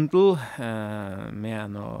en bundle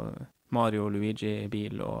med noe Mario,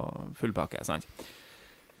 Luigi-bil og fullpakke, sant?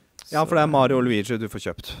 Ja, for det er Mario og Luigi du får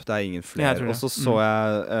kjøpt. Det er ingen flere. Og så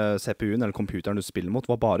jeg CPU-en, eller computeren du spiller mot,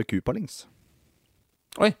 var bare Koopalings.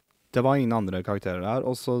 Oi! Det var ingen andre karakterer der.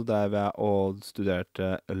 Og så drev jeg og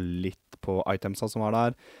studerte litt på itemsa som var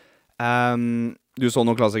der. Du så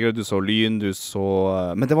noen klassikere, du så lyn, du så...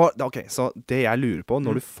 Men det var... Ok, så det jeg lurer på,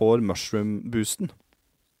 når du får mushroom-boosten,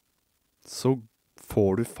 så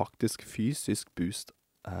får du faktisk fysisk boost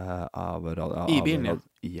I bilen, ja.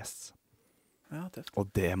 Yes. Ja, tøft. Og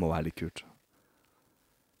det må være litt kult.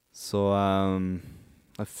 Så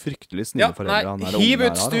det er fryktelig snille foreldre. Nei, hiv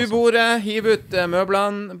ut stuebordet, hiv ut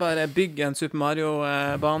møblene, bare bygg en Super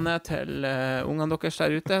Mario-bane til ungene deres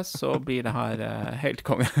der ute, så blir det her helt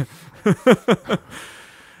konge.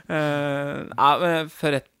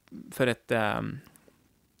 For et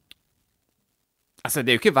altså, det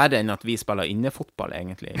er jo ikke verre enn at vi spiller innefotball,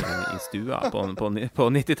 egentlig, i stua på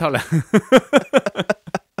 90-tallet.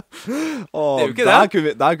 Og der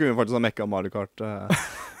kunne vi faktisk ha mekka Mario Kart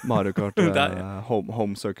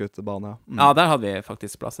home circuit-bane. Ja, der hadde vi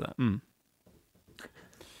faktisk plass til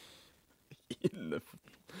det.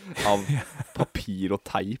 Av papir og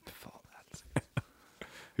teip.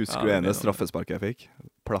 Husker du ene straffesparket jeg fikk?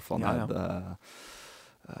 Plaffa ned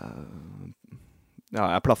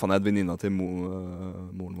jeg plaffa ned venninna til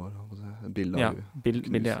moren vår. Bildet av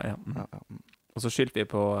bildet, ja. Og så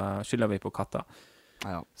skylder vi på katta.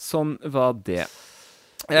 Ja. Sånn var det.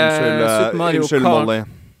 Unnskyld Molly.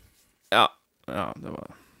 Ja, det var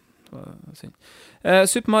synd.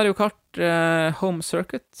 Super Mario Kart Home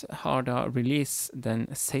Circuit har da release den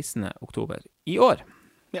 16. oktober i år.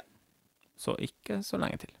 Ja. Så ikke så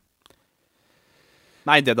lenge til.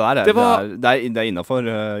 Nei, det der det er innenfor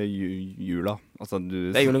jula. Altså,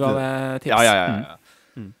 det er julegavetips. Ja.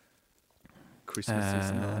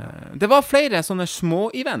 Det var flere sånne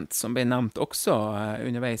små-event som ble nevnt også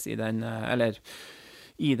underveis i den, eller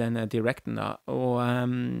i denne directen da, og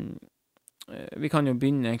vi kan jo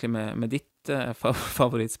begynne egentlig med ditt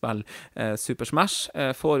favorittspill, Super Smash.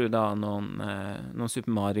 Får du da noen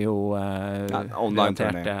Super Mario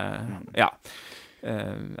relaterte,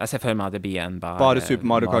 jeg ser for meg at det blir bare Super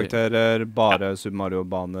Mario-karakterer, bare Super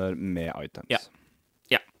Mario-baner med items.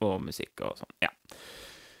 Ja, og musikk og sånn, ja.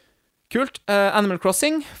 Kult. Animal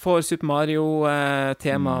Crossing får Super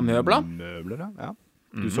Mario-tema møbler. Møbler, ja.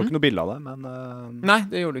 Du så ikke noe bilde av det, men... Nei,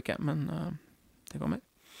 det gjorde du ikke, men det kommer.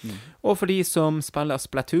 Og for de som spiller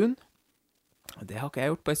Splatoon, det har ikke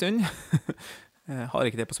jeg gjort på en stund. Jeg har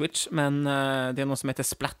ikke det på Switch, men det er noe som heter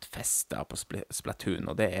Splatfest da, på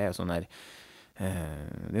Splatoon, og det er sånne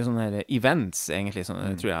det er sånne events, egentlig,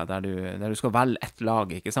 tror jeg, der du skal velge ett lag,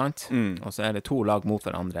 ikke sant? Og så er det 2 lag mot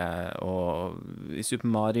hverandre, og i Super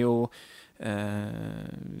Mario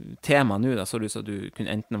tema nå da, så du så du kunne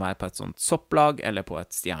enten være på et sånt sopplag, eller på et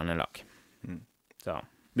stjernelag. Så.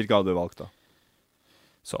 Hvilke hadde du valgt da?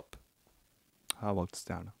 sopp. Jeg har valgt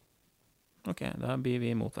stjerne. Ok, da blir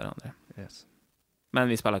vi mot hverandre. Yes. Men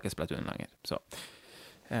vi spiller ikke Splatoon lenger, så.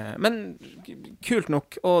 Men kult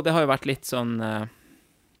nok, og det har jo vært litt sånn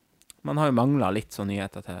man har jo manglet litt sånn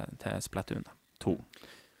nyheter til Splatoon 2.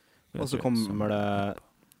 Og så kommer det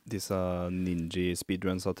disse Ninja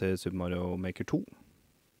speedrunsa til Super Mario Maker 2.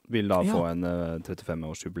 Vil da få en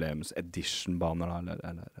 35-års jubileums edition-baner da,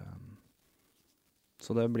 eller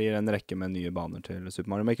så det blir en rekke med nye baner til Super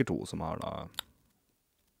Mario Maker 2, som har da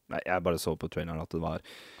nei, jeg bare så på traileren at det var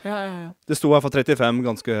det sto her for 35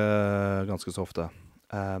 ganske så ofte.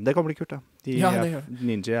 Det kan bli kult, da.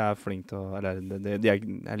 Ninja er flink til å eller jeg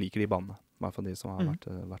liker de banene, i hvert fall de som har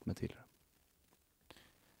vært med tidligere.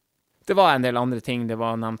 Det var en del andre ting, det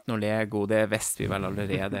var nevnt noe Lego, det visste vi vel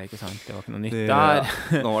allerede, ikke sant? Det var ikke noe nytt der.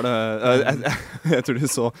 Nå var det, jeg tror du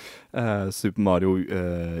så Super Mario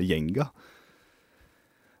Jenga.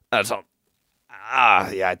 Det er sånn,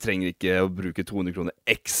 jeg trenger ikke å bruke 200 kroner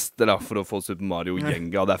ekstra for å få Super Mario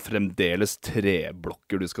Jenga. Det er fremdeles 3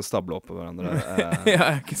 blokker du skal stable opp på hverandre.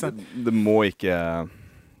 Ja, ikke sant? Det må ikke...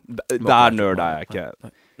 Der nerd er jeg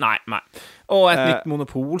ikke. Nei. Og et nytt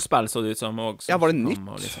monopolspill så det ut som også. Ja, var det nytt?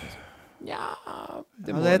 Liksom, ja,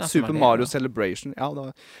 det er et Super Mario Celebration. Ja,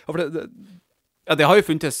 det har jo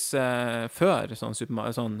funtes før,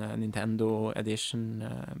 sånn Nintendo Edition,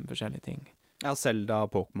 forskjellige ting. Ja, Zelda,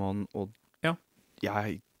 Pokémon og det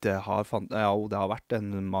har vært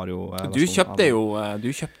en Mario du kjøpte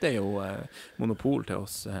jo monopol til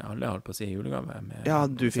oss alle, holdt på å si, julegave med ja,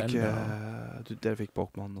 dere fikk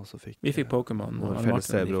Pokémon, og så fikk vi fikk Pokémon, vår felles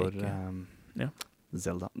stebror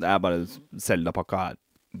Zelda. Det er bare Zelda-pakka er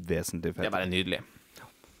vesentlig fett. Det er bare nydelig.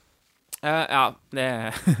 Ja,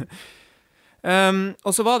 det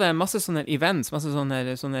og så var det masse sånne events, masse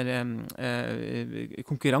sånne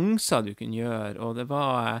konkurranser du kunne gjøre, og det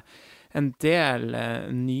var en del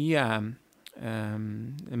nye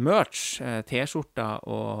merch, t-skjorter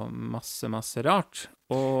og masse rart.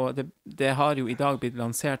 Og det har jo i dag blitt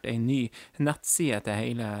lansert en ny nettside til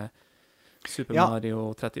hele Super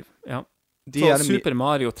Mario 30. Ja. Så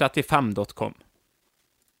supermario35.com.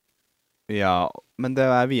 Ja, men det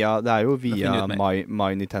er jo via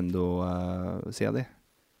My Nintendo-sida di.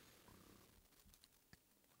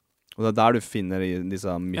 Og det er der du finner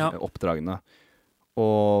disse oppdragene.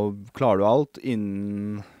 Og klarer du alt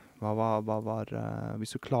innen hva var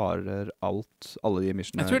hvis du klarer alle de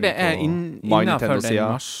missionene. Jeg tror det er innenfor den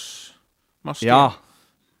mars. Ja.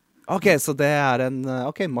 Ok, så det er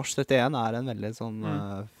mars 31 er en veldig sånn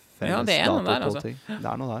felles det er noe dato der, på ting. Det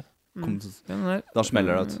er noe der. Da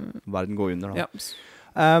smeller det at verden går under da.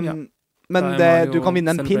 Men du kan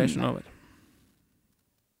vinne en pin.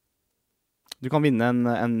 Du kan vinne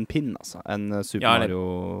en pin, altså. En Super Mario...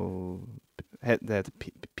 Det heter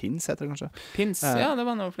pins, heter det kanskje? Pins, det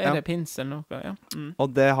var noe flere pins eller noe, ja.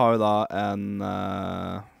 Og det har jo da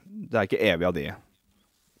det er ikke evig av de.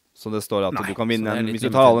 Så det står at du kan vinne hvis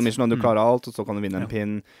du tar alle missionene og du klarer alt, så kan du vinne en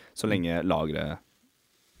pin så lenge lagret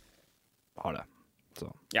har det.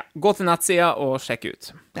 Så. Ja, gå til nettsida og sjekk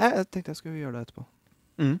ut. Jeg tenkte jeg skulle gjøre det etterpå.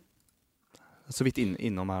 Så vidt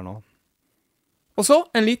innom her nå. Og så,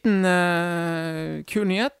 en liten kul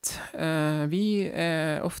nyhet. Vi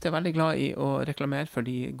er ofte veldig glad i å reklamere for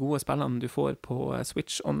de gode spillene du får på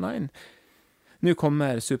Switch Online. Nå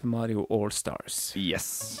kommer Super Mario All-Stars.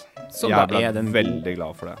 Yes. Jeg ble veldig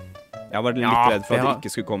glad for det. Jeg var litt redd for at det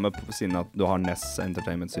ikke skulle komme siden at du har NES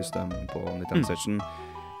Entertainment System på Nintendo Switchen.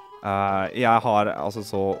 Jeg har altså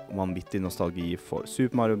så vanvittig nostalgi for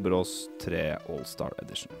Super Mario Bros. 3 All-Star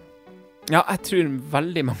Edition. Ja, jeg tror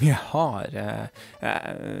veldig mange har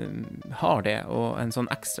det, og en sånn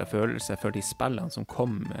ekstra følelse for de spillene som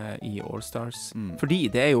kom i All-Stars.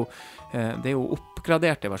 Fordi det er jo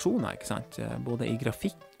oppgraderte versjoner, ikke sant? Både i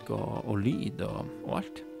grafikk og lyd og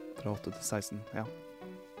alt. Fra 8 til 16,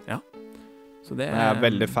 ja. Så det jeg er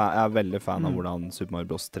veldig fan av hvordan Super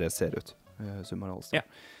Mario Bros. 3 ser ut. Super Mario All-Star. Ja.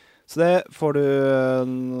 Så det får du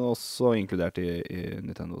også inkludert i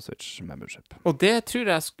Nintendo Switch Membership. Og det tror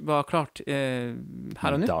jeg var klart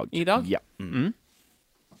her og nå, i dag. Ja.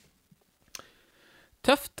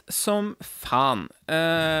 Tøft som fan.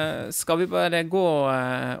 Skal vi bare gå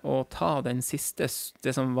og ta den siste,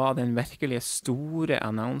 det som var den virkelige store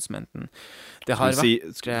announcementen. Det har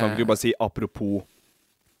vært... Kan vi bare si apropos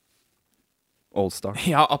All-Star?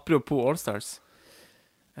 Ja, apropos All-Stars.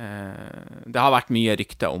 Det har vært mye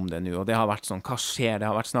rykter om det nå, og det har vært sånn, hva skjer? Det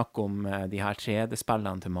har vært snakk om de her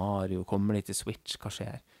 3D-spillene til Mario, kommer de til Switch, hva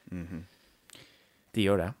skjer? De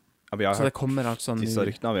gjør det. Ja, så det kommer altså nå... Disse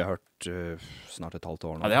ryktene har vi hørt snart et halvt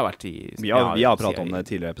år nå. Ja, det har vært vi har pratet om det i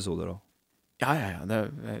tidligere episoder også. Ja.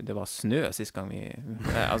 Det var snø sist gang vi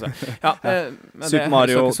altså, ja, men Super det-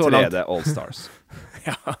 Mario så langt. 3D All Stars.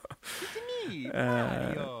 Ja.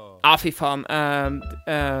 Fy faen.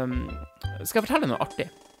 Skal jeg fortelle noe artig?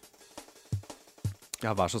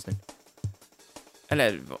 Ja, vær så snill.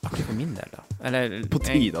 Eller artig for min del, da. Eller På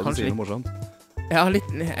tide at du kanskje sier noe morsomt. Ja, litt,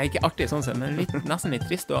 ikke artig sånn sett, men nesten litt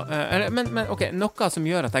trist da. Men ok, noe som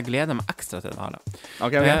gjør at jeg gleder meg ekstra til det her da.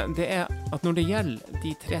 Ok. Det er at når det gjelder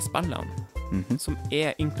de 3 spillene Mhm. som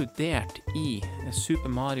er inkludert i Super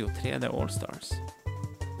Mario 3D All-Stars,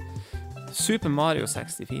 Super Mario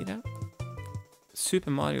 64,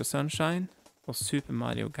 Super Mario Sunshine og Super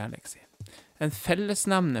Mario Galaxy. En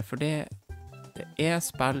fellesnevner for det er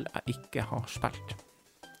spill jeg ikke har spilt.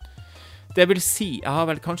 Det vil si, jeg har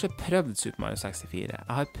vel kanskje prøvd Super Mario 64.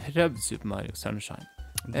 Jeg har prøvd Super Mario Sunshine.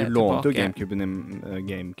 Du lånte jo tilbake.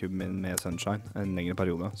 GameCuben min med Sunshine en lengre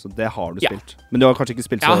periode, så det har du Ja. spilt. Men du har kanskje ikke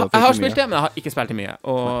spilt så Jeg har fryktelig spilt mye. det, men jeg har ikke spilt det mye.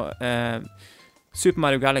 Og Super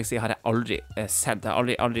Mario Galaxy har jeg aldri sett. Jeg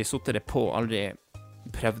har aldri suttet det på, aldri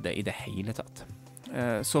prøvd det i det hele tatt.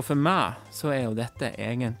 Så for meg så er jo dette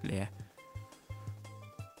egentlig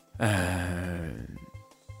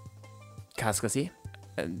hva jeg skal si?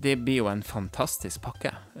 Det blir jo en fantastisk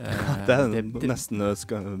pakke. Det er nesten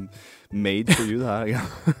made for you, det her. Ja.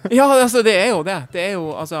 Ja, altså, det er jo det. Det er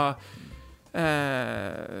jo, altså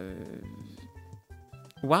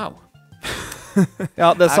wow.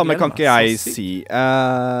 Ja, det Jeg samme gleder kan meg ikke jeg så sykt. si.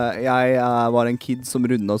 Jeg var en kid som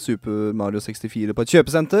runda Super Mario 64 på et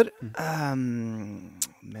kjøpesenter.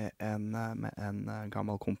 Med en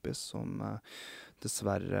gammel kompis som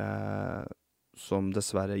dessverre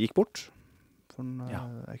gikk bort for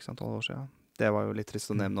x antall år siden. Det var jo litt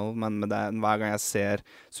trist å nevne nå, men hver gang jeg ser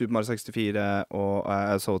Super Mario 64 og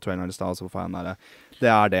jeg så traileren i stad, så får jeg det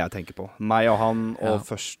er det jeg tenker på. Meg og han og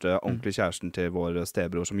første ordentlige kjæresten til vår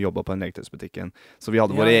stebror som jobbet på en leketøysbutikken. Så vi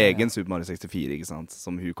hadde vår egen Super Mario 64, ikke sant,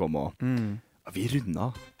 som hun kom og vi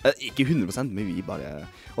runda. Ikke 100%, men vi bare...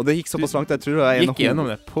 Og det gikk såpass langt, jeg tror det er Gikk gjennom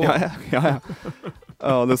det på. Ja.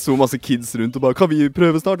 Ja, det så masse kids rundt og bare, kan vi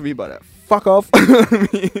prøve snart? Vi bare, fuck off!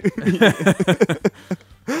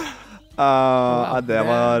 Det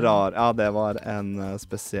var rar. Ja, det var en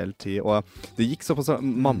spesiell tid. Og det gikk såpass...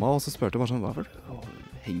 Mamma også spurte bare sånn, hva var det?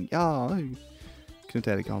 Ja, Knut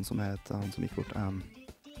Erik, han som gikk bort.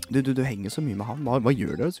 Du henger så mye med han. Hva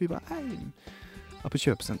gjør du? Så vi bare, jeg er på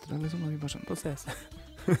kjøpesenteret, liksom. Og vi bare sånn, På CC.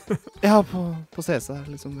 ja, på CC,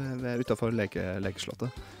 liksom, utenfor lekeslottet.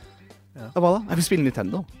 Ja. Hva da? Jeg vil spille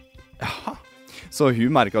Nintendo. Jaha. Så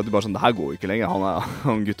hun merket at du bare sånn, det her går ikke lenger.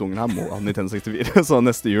 Han guttungen her må ha Nintendo 64. Så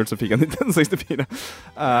neste jul så fikk jeg Nintendo 64.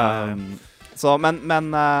 Så,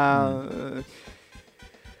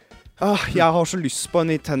 jeg har så lyst på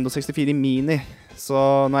en Nintendo 64 Mini. Så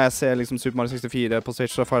når jeg ser liksom Super Mario 64 på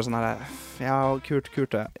Switch, så får jeg sånn her, ja,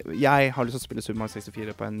 kult det. Jeg har lyst til å spille Super Mario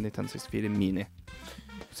 64 på en Nintendo 64 Mini.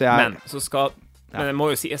 Så Men det må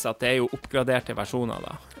jo sies at det er jo oppgraderte versjoner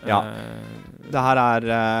da. Ja. Det her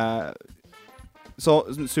er så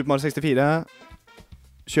Super Mario 64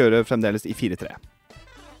 kjører fremdeles i 4.3.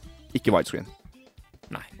 Ikke widescreen.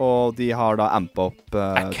 Nei. Og de har da ampet opp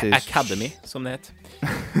til Academy, som det heter.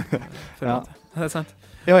 Ja. Det er sant.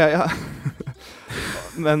 Ja.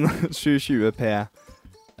 Men 720p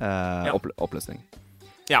oppløsning.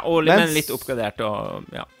 Ja, men litt oppgradert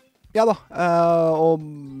og ja. Ja da, og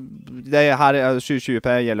det her 720p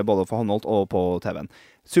gjelder både for håndholdt og på TV-en.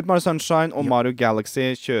 Super Mario Sunshine og Mario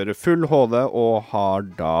Galaxy kjører full HD og har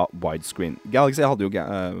da widescreen. Galaxy hadde jo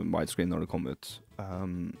widescreen når det kom ut.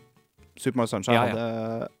 Super Mario Sunshine hadde...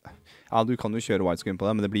 Ja, du kan jo kjøre widescreen på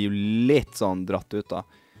det, men det blir jo litt sånn dratt ut da.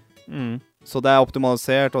 Så det er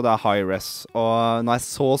optimalisert, og det er high res. Og når jeg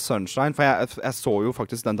så Sunshine, for jeg så jo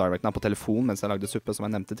faktisk den directen her på telefon mens jeg lagde suppe, som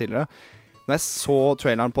jeg nevnte tidligere. Når jeg så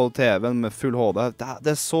traileren på TV-en med full HD,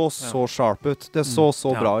 det så sharp ut. Det så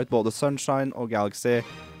bra ut, både Sunshine og Galaxy.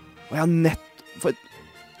 Og jeg for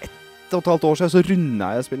 1,5 år siden så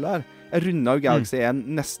rundet jeg spillet her. Jeg rundet jo Galaxy 1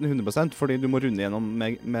 nesten 100%, fordi du må runde gjennom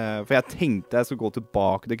for jeg tenkte jeg skulle gå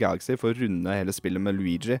tilbake til Galaxy for å runde hele spillet med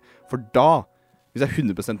Luigi. For da, hvis jeg er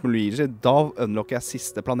 100% med Luigi, da unlocker jeg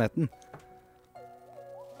siste planeten.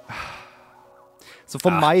 Så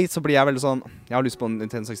for meg så blir jeg veldig sånn, jeg har lyst på en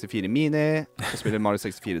Nintendo 64 Mini, og spiller Mario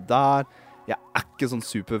 64 der. Jeg er ikke sånn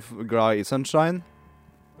superglad i Sunshine.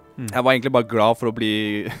 Jeg var egentlig bare glad for å bli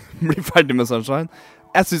ferdig med Sunshine.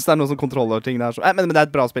 Jeg synes det er noen sånn kontroller-ting der. Men det er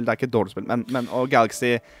et bra spill, det er ikke et dårlig spill. Og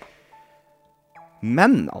Galaxy...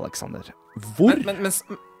 Men, Alexander, hvor Jeg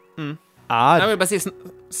vil bare si,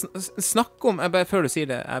 snakk om, før du sier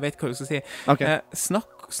det, jeg vet hva du skal si. Okay.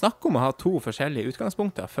 Snakk om å ha 2 forskjellige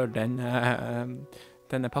utgangspunkter for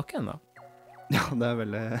denne pakken da. Ja, det er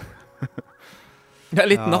veldig Det er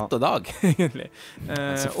litt Ja. natt og dag, egentlig.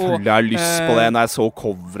 Selvfølgelig har jeg lyst på det når jeg så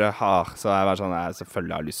coveret. Så jeg var sånn,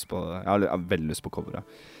 selvfølgelig har jeg lyst på det. Jeg har veldig lyst på coveret.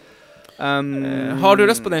 Har du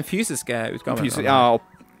lyst på den fysiske utgaven? Ja,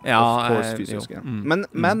 Ja, of course fysiske. jo.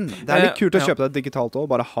 Men det er litt kult å ja. kjøpe det digitalt også.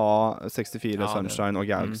 Bare ha 64 Ja, det- Sunshine og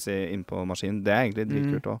Galaxy inn på maskinen. Det er egentlig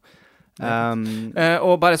dritkult også.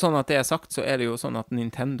 Og bare sånn at det er sagt, så er det jo sånn at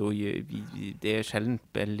Nintendo det er sjelden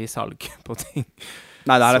billigsalg på ting.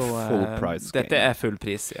 Nei, det her er Så, full price game. Dette er full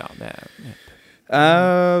pris, ja.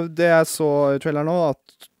 Det jeg så i traileren nå,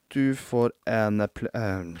 at du får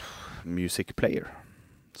en music player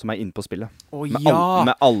som er inne på spillet. Å Med,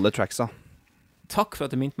 med alle tracksa. Takk for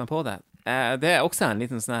at du minte meg på det. Det er også en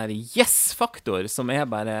liten sånn her yes-faktor som er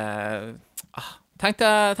bare Tenk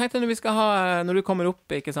deg når vi skal ha når du kommer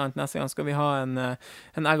opp, ikke sant, neste gang skal vi ha en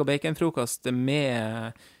egg og bacon-frokost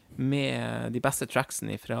med de beste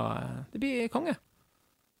tracksene ifra Det blir konge.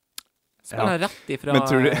 Spiller rett ifra Men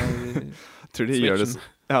tror du gjør det Switchen.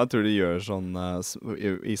 Ja, jeg tror de gjør sånn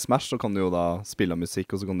i Smash så kan du jo da spille av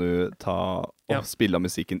musikk, og så kan du ta og spille av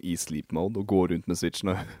musikken i sleep mode og gå rundt med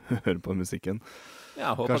switchen og høre på musikken.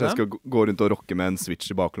 Ja, håper Kanskje jeg det. skal gå rundt og rocke med en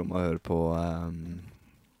switch i baklomma og høre på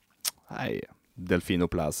Delfino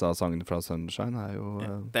Plaza, sangen fra Sunshine er jo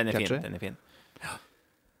Den er catchy. fin, den er fin.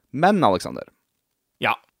 Men Alexander,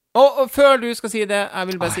 Ja. Og før du skal si det, jeg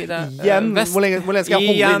vil bare si det. igjen, hvor lenge skal jeg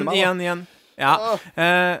holde inne med det? Igjen. Ja.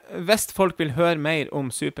 Hvis folk vil høre mer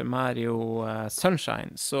om Super Mario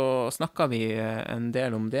Sunshine, så snakker vi en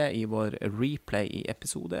del om det i vår replay i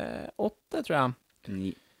episode 8, tror jeg.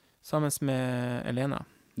 9. Sammen med Elena.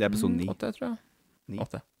 Det er episode 9. 8, tror jeg. 9.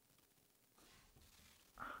 8.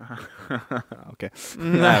 Ok.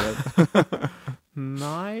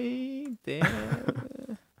 Nei, det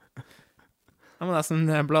Jeg må nesten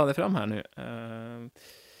bla det fram her nå.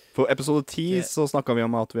 For episode 10 så snakket vi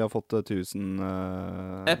om at vi har fått 1000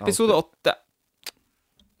 Episode 8.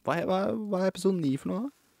 Hva er episode 9 for noe da?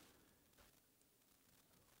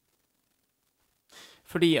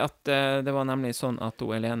 Fordi at det var nemlig sånn at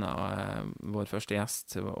Elena, vår første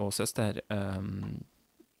gjest og søster,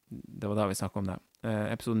 det var da vi snakket om det.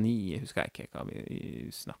 Episode 9 husker jeg ikke hva vi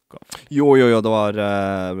snakket om. Jo, det var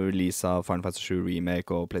release av Final Fantasy 7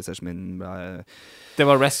 Remake og PlayStation min. Det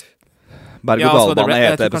var Berg-og-dal-bane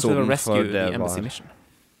jeg heter tror kanskje det episoden. var Rescue For det i Embassy var... Mission.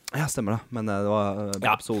 Ja, stemmer det. Men det var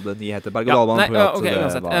Ja. episode 9 heter Berg-og-dal-bane. Nei, ok,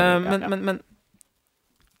 uansett. Men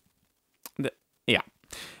det, ja.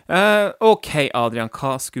 Ok, Adrian,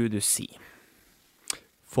 hva skulle du si?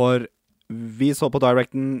 For vi så på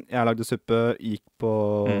Directen, jeg lagde suppe, gikk på,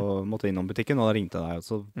 måtte innom butikken, og da ringte jeg deg, og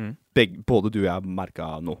så både du og jeg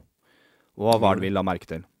merket noe. Og hva var det vi la merke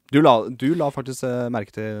til? Du la faktisk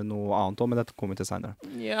merke til noe annet også, men dette kommer vi til senere.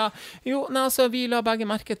 Ja, jo, nei, altså, vi la begge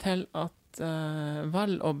merke til at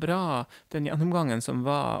vel og bra den gjennomgangen som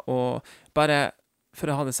var, og bare for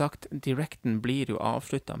å ha det sagt, Directen blir jo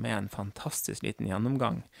avsluttet med en fantastisk liten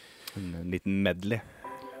gjennomgang. En liten medley.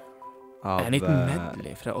 En liten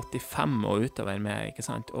medley fra 85 og utover med, ikke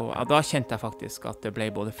sant? Og da kjente jeg faktisk at det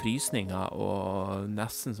ble både frysninger og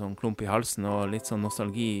nesten sånn klump i halsen og litt sånn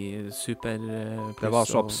nostalgi, super Det var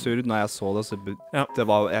så absurd når jeg så det, så det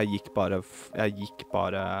var, jeg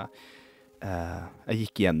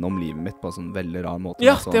gikk gjennom livet mitt på en sånn veldig rar måte.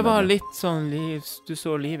 Ja, det var litt sånn du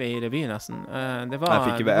så livet i revy nesten. Det var...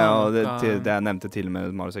 det jeg nevnte til og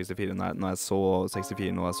med Mario 64, når jeg så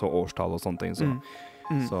 64, når jeg så årstall og sånne ting, så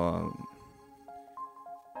wow.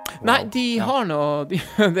 Nei, de har noe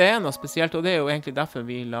det er noe spesielt, og det er jo egentlig derfor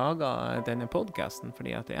vi laget denne podcasten,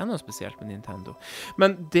 fordi at det er noe spesielt med Nintendo.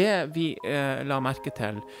 Men det vi la merke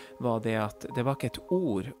til var det at det var ikke et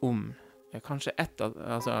ord om kanskje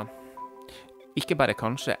ikke bare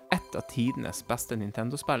kanskje ett av tidenes beste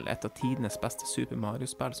Nintendo-spill, ett av tidenes beste Super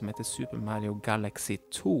Mario-spill, som heter Super Mario Galaxy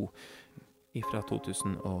 2 fra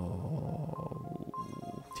 2010.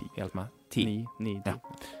 Hjelp meg. 10. 9. Ja.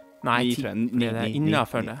 Nei, 10. Det er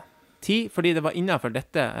innenfor det. 10, fordi det var innenfor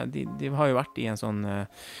dette. De har jo vært i en sånn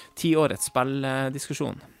 10-årets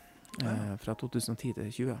spilldiskusjon fra 2010 til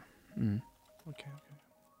 20. Okay.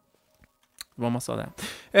 Det var masse av det.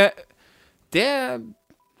 Det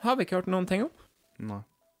har vi ikke hørt noen ting om. Nei.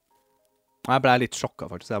 Jeg ble litt sjokket,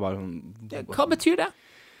 faktisk. Jeg bare sånn... Hva betyr det?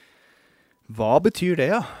 Hva betyr det,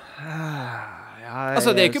 ja?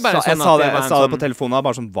 Altså, det er ikke bare sånn at jeg sa det på telefonen,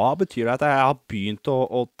 bare sånn, hva betyr det? At jeg har begynt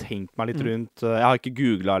å tenke meg litt rundt. Jeg har ikke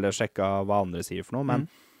googlet eller sjekket hva andre sier for noe, men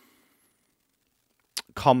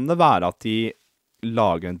kan det være at de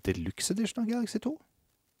lager en deluxe edition av Galaxy 2?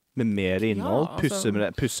 Med mer innhold? Ja,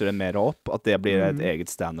 altså... pusser det mer opp? At det blir et eget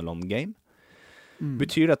standalone game?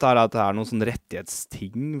 Betyr dette her at det noen sånn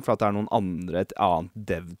rettighetsting for at det noen andre, et annet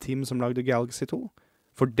dev-team som lagde Galaxy 2?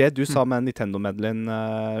 For det du sa med Nintendo-medleyen,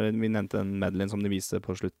 vi nevnte den medleyen som de viste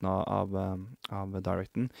på slutten av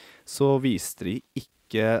Directen, så viste de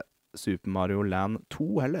ikke Super Mario Land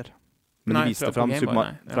 2 heller. Men de viste fram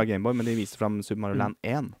fra Game Boy, men de viste fram Super Mario Land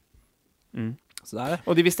 1. Så det det.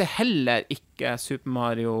 Og de viste heller ikke Super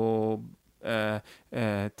Mario hva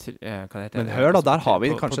heter det? Men hør da, der har vi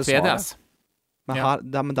kanskje svaret. Men,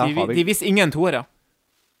 men der har vi... De viste ingen toere.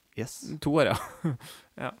 Yes. Toere.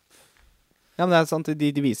 Ja, men det sant,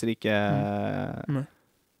 de viser ikke...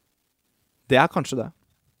 Det kanskje det.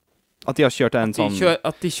 At de har kjørt en sånn...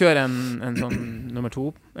 At de kjører en sånn nummer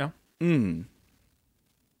 2, ja.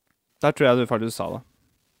 Der tror jeg du faktisk sa det.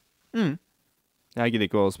 Jeg gidder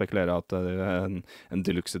ikke å spekulere at det en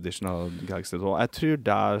deluxe edition av Galaxy 2. Jeg tror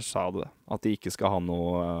der sa det. At de ikke skal ha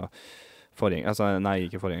noe forgjeng. Altså, nei,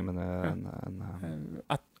 ikke forgjeng, men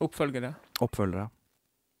Oppfølgere. Oppfølgere.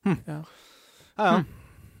 Ja.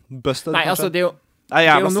 Busted, nei, altså, det er jo... Jeg er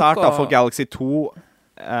jævla start da for Galaxy 2.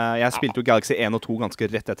 Jeg spilte jo Galaxy 1 og 2 ganske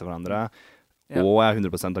rett etter hverandre. Og jeg er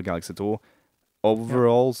 100% av Galaxy 2.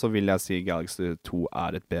 Overall så vil jeg si Galaxy 2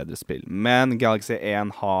 et bedre spill. Men Galaxy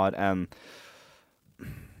 1 har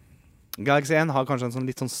Galaxy 1 har kanskje en sånn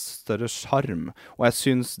litt sånn større charm. Og jeg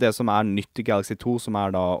synes det som nytt i Galaxy 2, som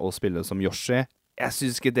da å spille som Yoshi, jeg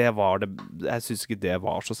synes ikke det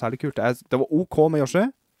var så særlig kult. Det var ok med Yoshi,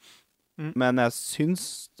 men jeg synes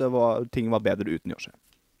ting var bedre uten Yoshi.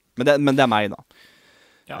 Men det meg da.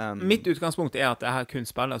 Ja. Mitt utgangspunkt at jeg kun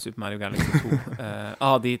spiller Super Mario Galaxy 2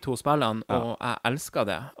 av de 2 spillene, og jeg elsker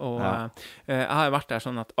det. Og jeg har vært der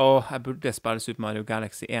sånn at jeg burde spille Super Mario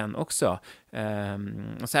Galaxy 1 også.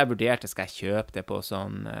 Og så jeg vurderte, skal jeg kjøpe det på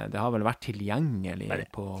sånn... Det har vel vært tilgjengelig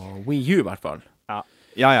på Wii U i hvert fall. Ja.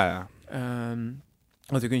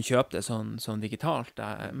 At du kunne kjøpe det sånn digitalt.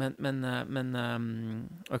 Men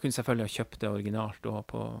jeg kunne selvfølgelig ha kjøpt det originalt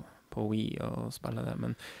også på Wii og spille det,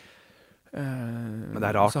 men det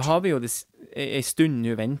rart. Så har vi jo en stund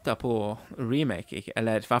nå ventet på remake,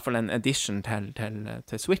 eller i hvert fall en edition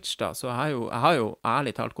til Switch da, så jeg har jo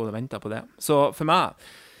ærlig talt gått og ventet på det. Så for meg,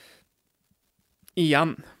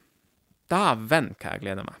 igjen, dæven hva jeg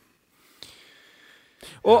gleder meg.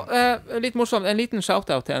 Og litt morsomt, en liten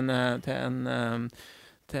shoutout til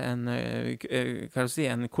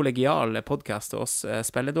en kollegial podcast til oss,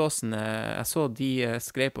 Spelledåsen. Jeg så de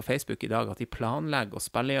skrev på Facebook i dag at de planlegger å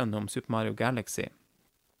spille gjennom Super Mario Galaxy,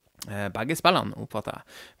 begge spillene oppfatter jeg,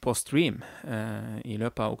 på stream i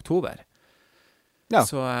løpet av oktober. Ja.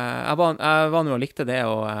 Så jeg var nå og likte det,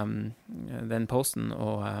 og den posten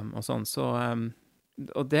og sånn, så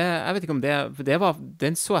og det, jeg vet ikke om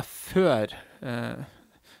den så jeg før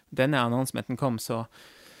denne annonsementen kom, så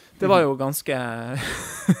det var jo ganske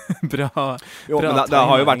bra. Jo, men det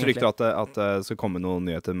har jo vært rykter at det skal komme noen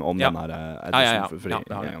nyheter om den her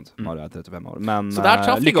Mario 35 år. Men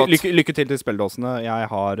lykke til spilledåsene. Jeg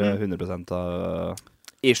har 100% av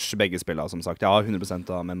begge spillene, som sagt. Jeg har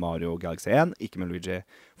 100% av med Mario Galaxy 1, ikke med Luigi,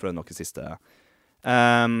 for det nok det siste.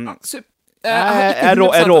 Jeg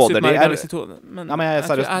råder de. Jeg tror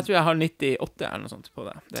jeg har 98 eller noe sånt på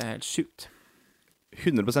det. Det helt sjukt.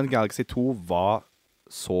 100% Galaxy 2 var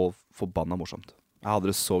så forbanna morsomt. Jeg hadde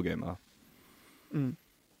det så gøy med det.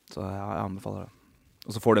 Så jeg anbefaler det.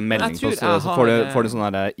 Og så får du en melding, så får du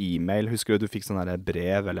sånn der e-mail. Husker du fikk sånn der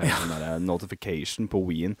brev, eller sånn der notification på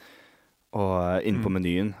Wien, og inne på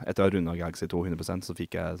menyen, etter å ha rundet Galaxy 2 100%, så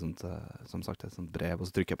fikk jeg sånt, som sagt, et sånt brev, og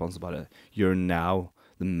så trykker jeg på den, så bare, you're now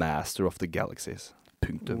the master of the galaxies.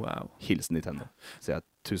 Punktum. Wow. Hilsen Nintendo. Så jeg,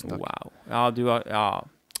 tusen takk. Wow.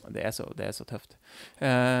 Det er så tøft.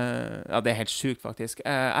 Det er helt sykt, faktisk.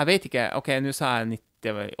 Jeg vet ikke, ok, nå sa jeg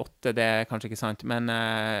 98, det er kanskje ikke sant, men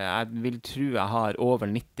jeg vil tro jeg har over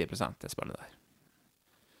 90% det spillet der.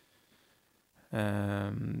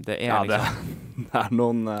 Det er liksom... det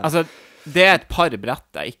noen... Altså, det et par brett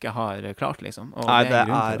jeg ikke har klart, liksom. Og nei, det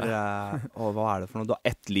og hva det for noe? Du har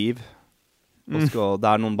ett liv, og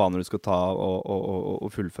det noen baner du skal ta og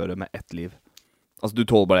fullføre med ett liv. Altså, du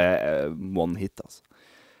tåler bare one hit, altså.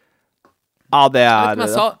 Ja, det jeg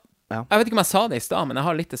vet ikke om jeg sa det i sted, men jeg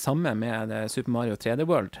har litt det samme med Super Mario 3D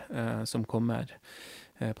World, som kommer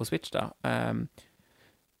på Switch da.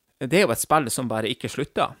 Det er jo et spill som bare ikke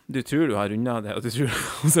slutter. Du tror du har rundet det, og du tror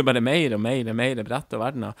også bare mer og mer brett og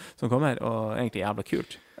verdener som kommer, og egentlig jævla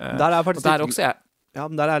kult. Der er faktisk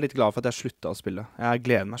men der er jeg litt glad for at jeg sluttet å spille. Jeg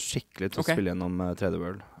gleder meg skikkelig til å spille gjennom 3D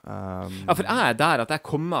World. Ja, for jeg der at jeg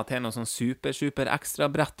kommer til noen sånn super ekstra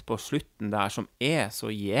brett på slutten der som er så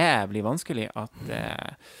jævlig vanskelig at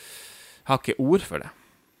jeg har ikke ord for det.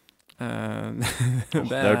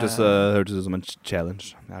 Det hørtes ut som en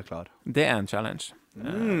challenge. Jeg er klar. Det er en challenge.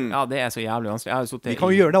 Ja, det er så jævlig vanskelig. Jeg har suttet Vi kan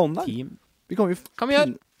jo gjøre det online. Vi kan vi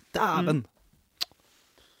gjøre? Dæven!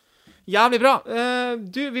 Jævlig bra.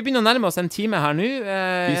 Du, vi begynner å nærme oss en time her nå.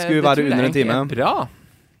 Vi skulle være under en time. Bra.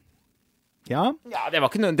 Ja, det var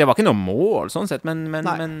ikke noe mål, sånn sett, men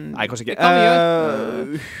Nei, kanskje ikke. Det kan vi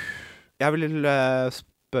gjøre. Jeg vil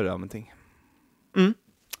spørre om en ting.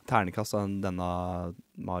 Ternekast av denne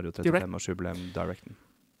Mario 35 jubileum Directen.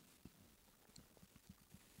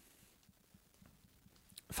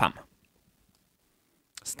 5.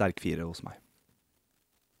 Sterk 4 hos meg.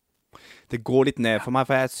 Det går litt ned for meg,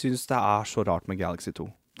 for jeg synes det er så rart med Galaxy 2.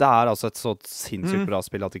 Det er altså et så sinnssykt bra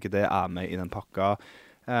spill at ikke det er med i den pakka.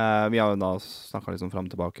 Vi har jo da snakket liksom frem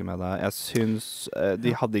og tilbake med det. Jeg synes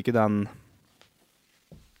de hadde ikke den...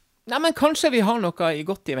 Nei, men kanskje vi har noe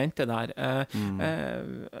godt i vente der.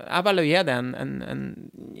 Jeg velger å gi det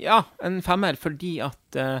en 5, fordi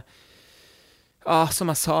at som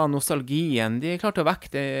jeg sa, nostalgien, de klarte å vekke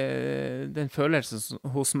den følelsen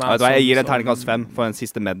hos meg. Jeg gir en terningkast 5, for den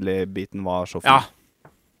siste medley-biten var så fin. Ja.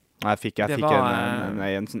 Jeg fikk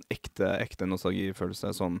en sånn ekte nostalgifølelse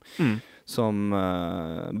som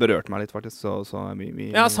berørte meg litt, faktisk.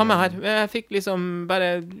 Ja, samme her. Jeg fikk liksom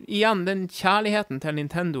bare igjen den kjærligheten til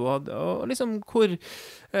Nintendo, og liksom hvor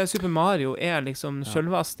Super Mario er liksom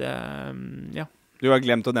selveste, ja. Du har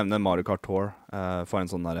glemt å nevne Mario Kart Tour for en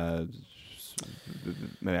sånn der...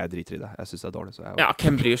 Men jeg driter i det. Jeg synes det er dårlig. Ja,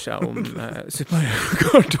 hvem bryr seg om Super Mario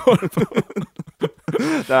Kart Tour?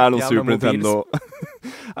 Det er noe Super Nintendo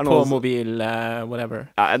på mobil, whatever.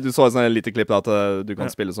 Ja, du så et sånn lite klipp da, at du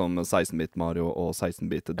kan spille som 16-bit Mario og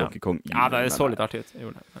 16-bit Donkey Kong. Ja, det så litt artig ut. Jeg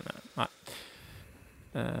gjorde det, men nei.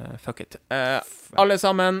 Fuck it. Alle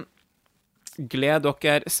sammen, gled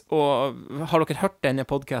dere. Og har dere hørt denne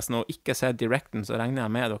podcasten og ikke sett Directen, så regner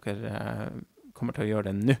jeg med dere kommer til å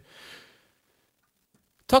gjøre det nå.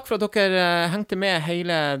 Takk for at dere hengte med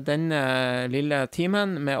hele denne lille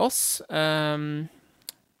timen med oss.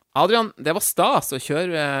 Adrian, det var stas å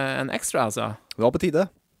kjøre en ekstra, altså. Det var på tide.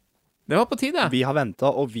 Det var på tide. Vi har ventet,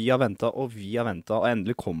 og vi har ventet, og vi har ventet, og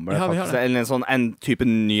endelig kommer det faktisk en type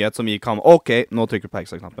nyhet som vi kan... Ok, nå trykker du på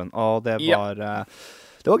ekstra-knappen. Og det var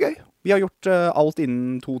gøy. Vi har gjort alt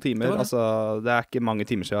innen 2 timer. Det er ikke mange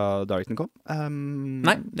timer siden Directen kom.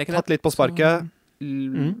 Nei, det er ikke det. Tatt litt på sparket.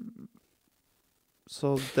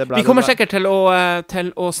 Så det ble vi kommer sikkert til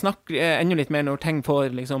å snakke enda litt mer når ting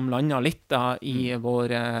får liksom landet litt da, i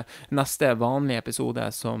vår neste vanlige episode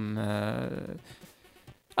som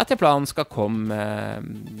etter planen skal komme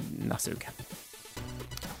neste uke.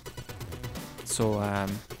 Så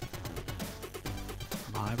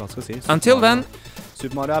nei, hva skal jeg si? Until then.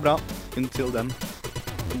 Super Mario er bra. Until then.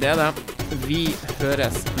 Det er det. Vi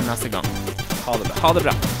høres neste gang. Ha det bra. Ha det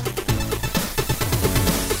bra.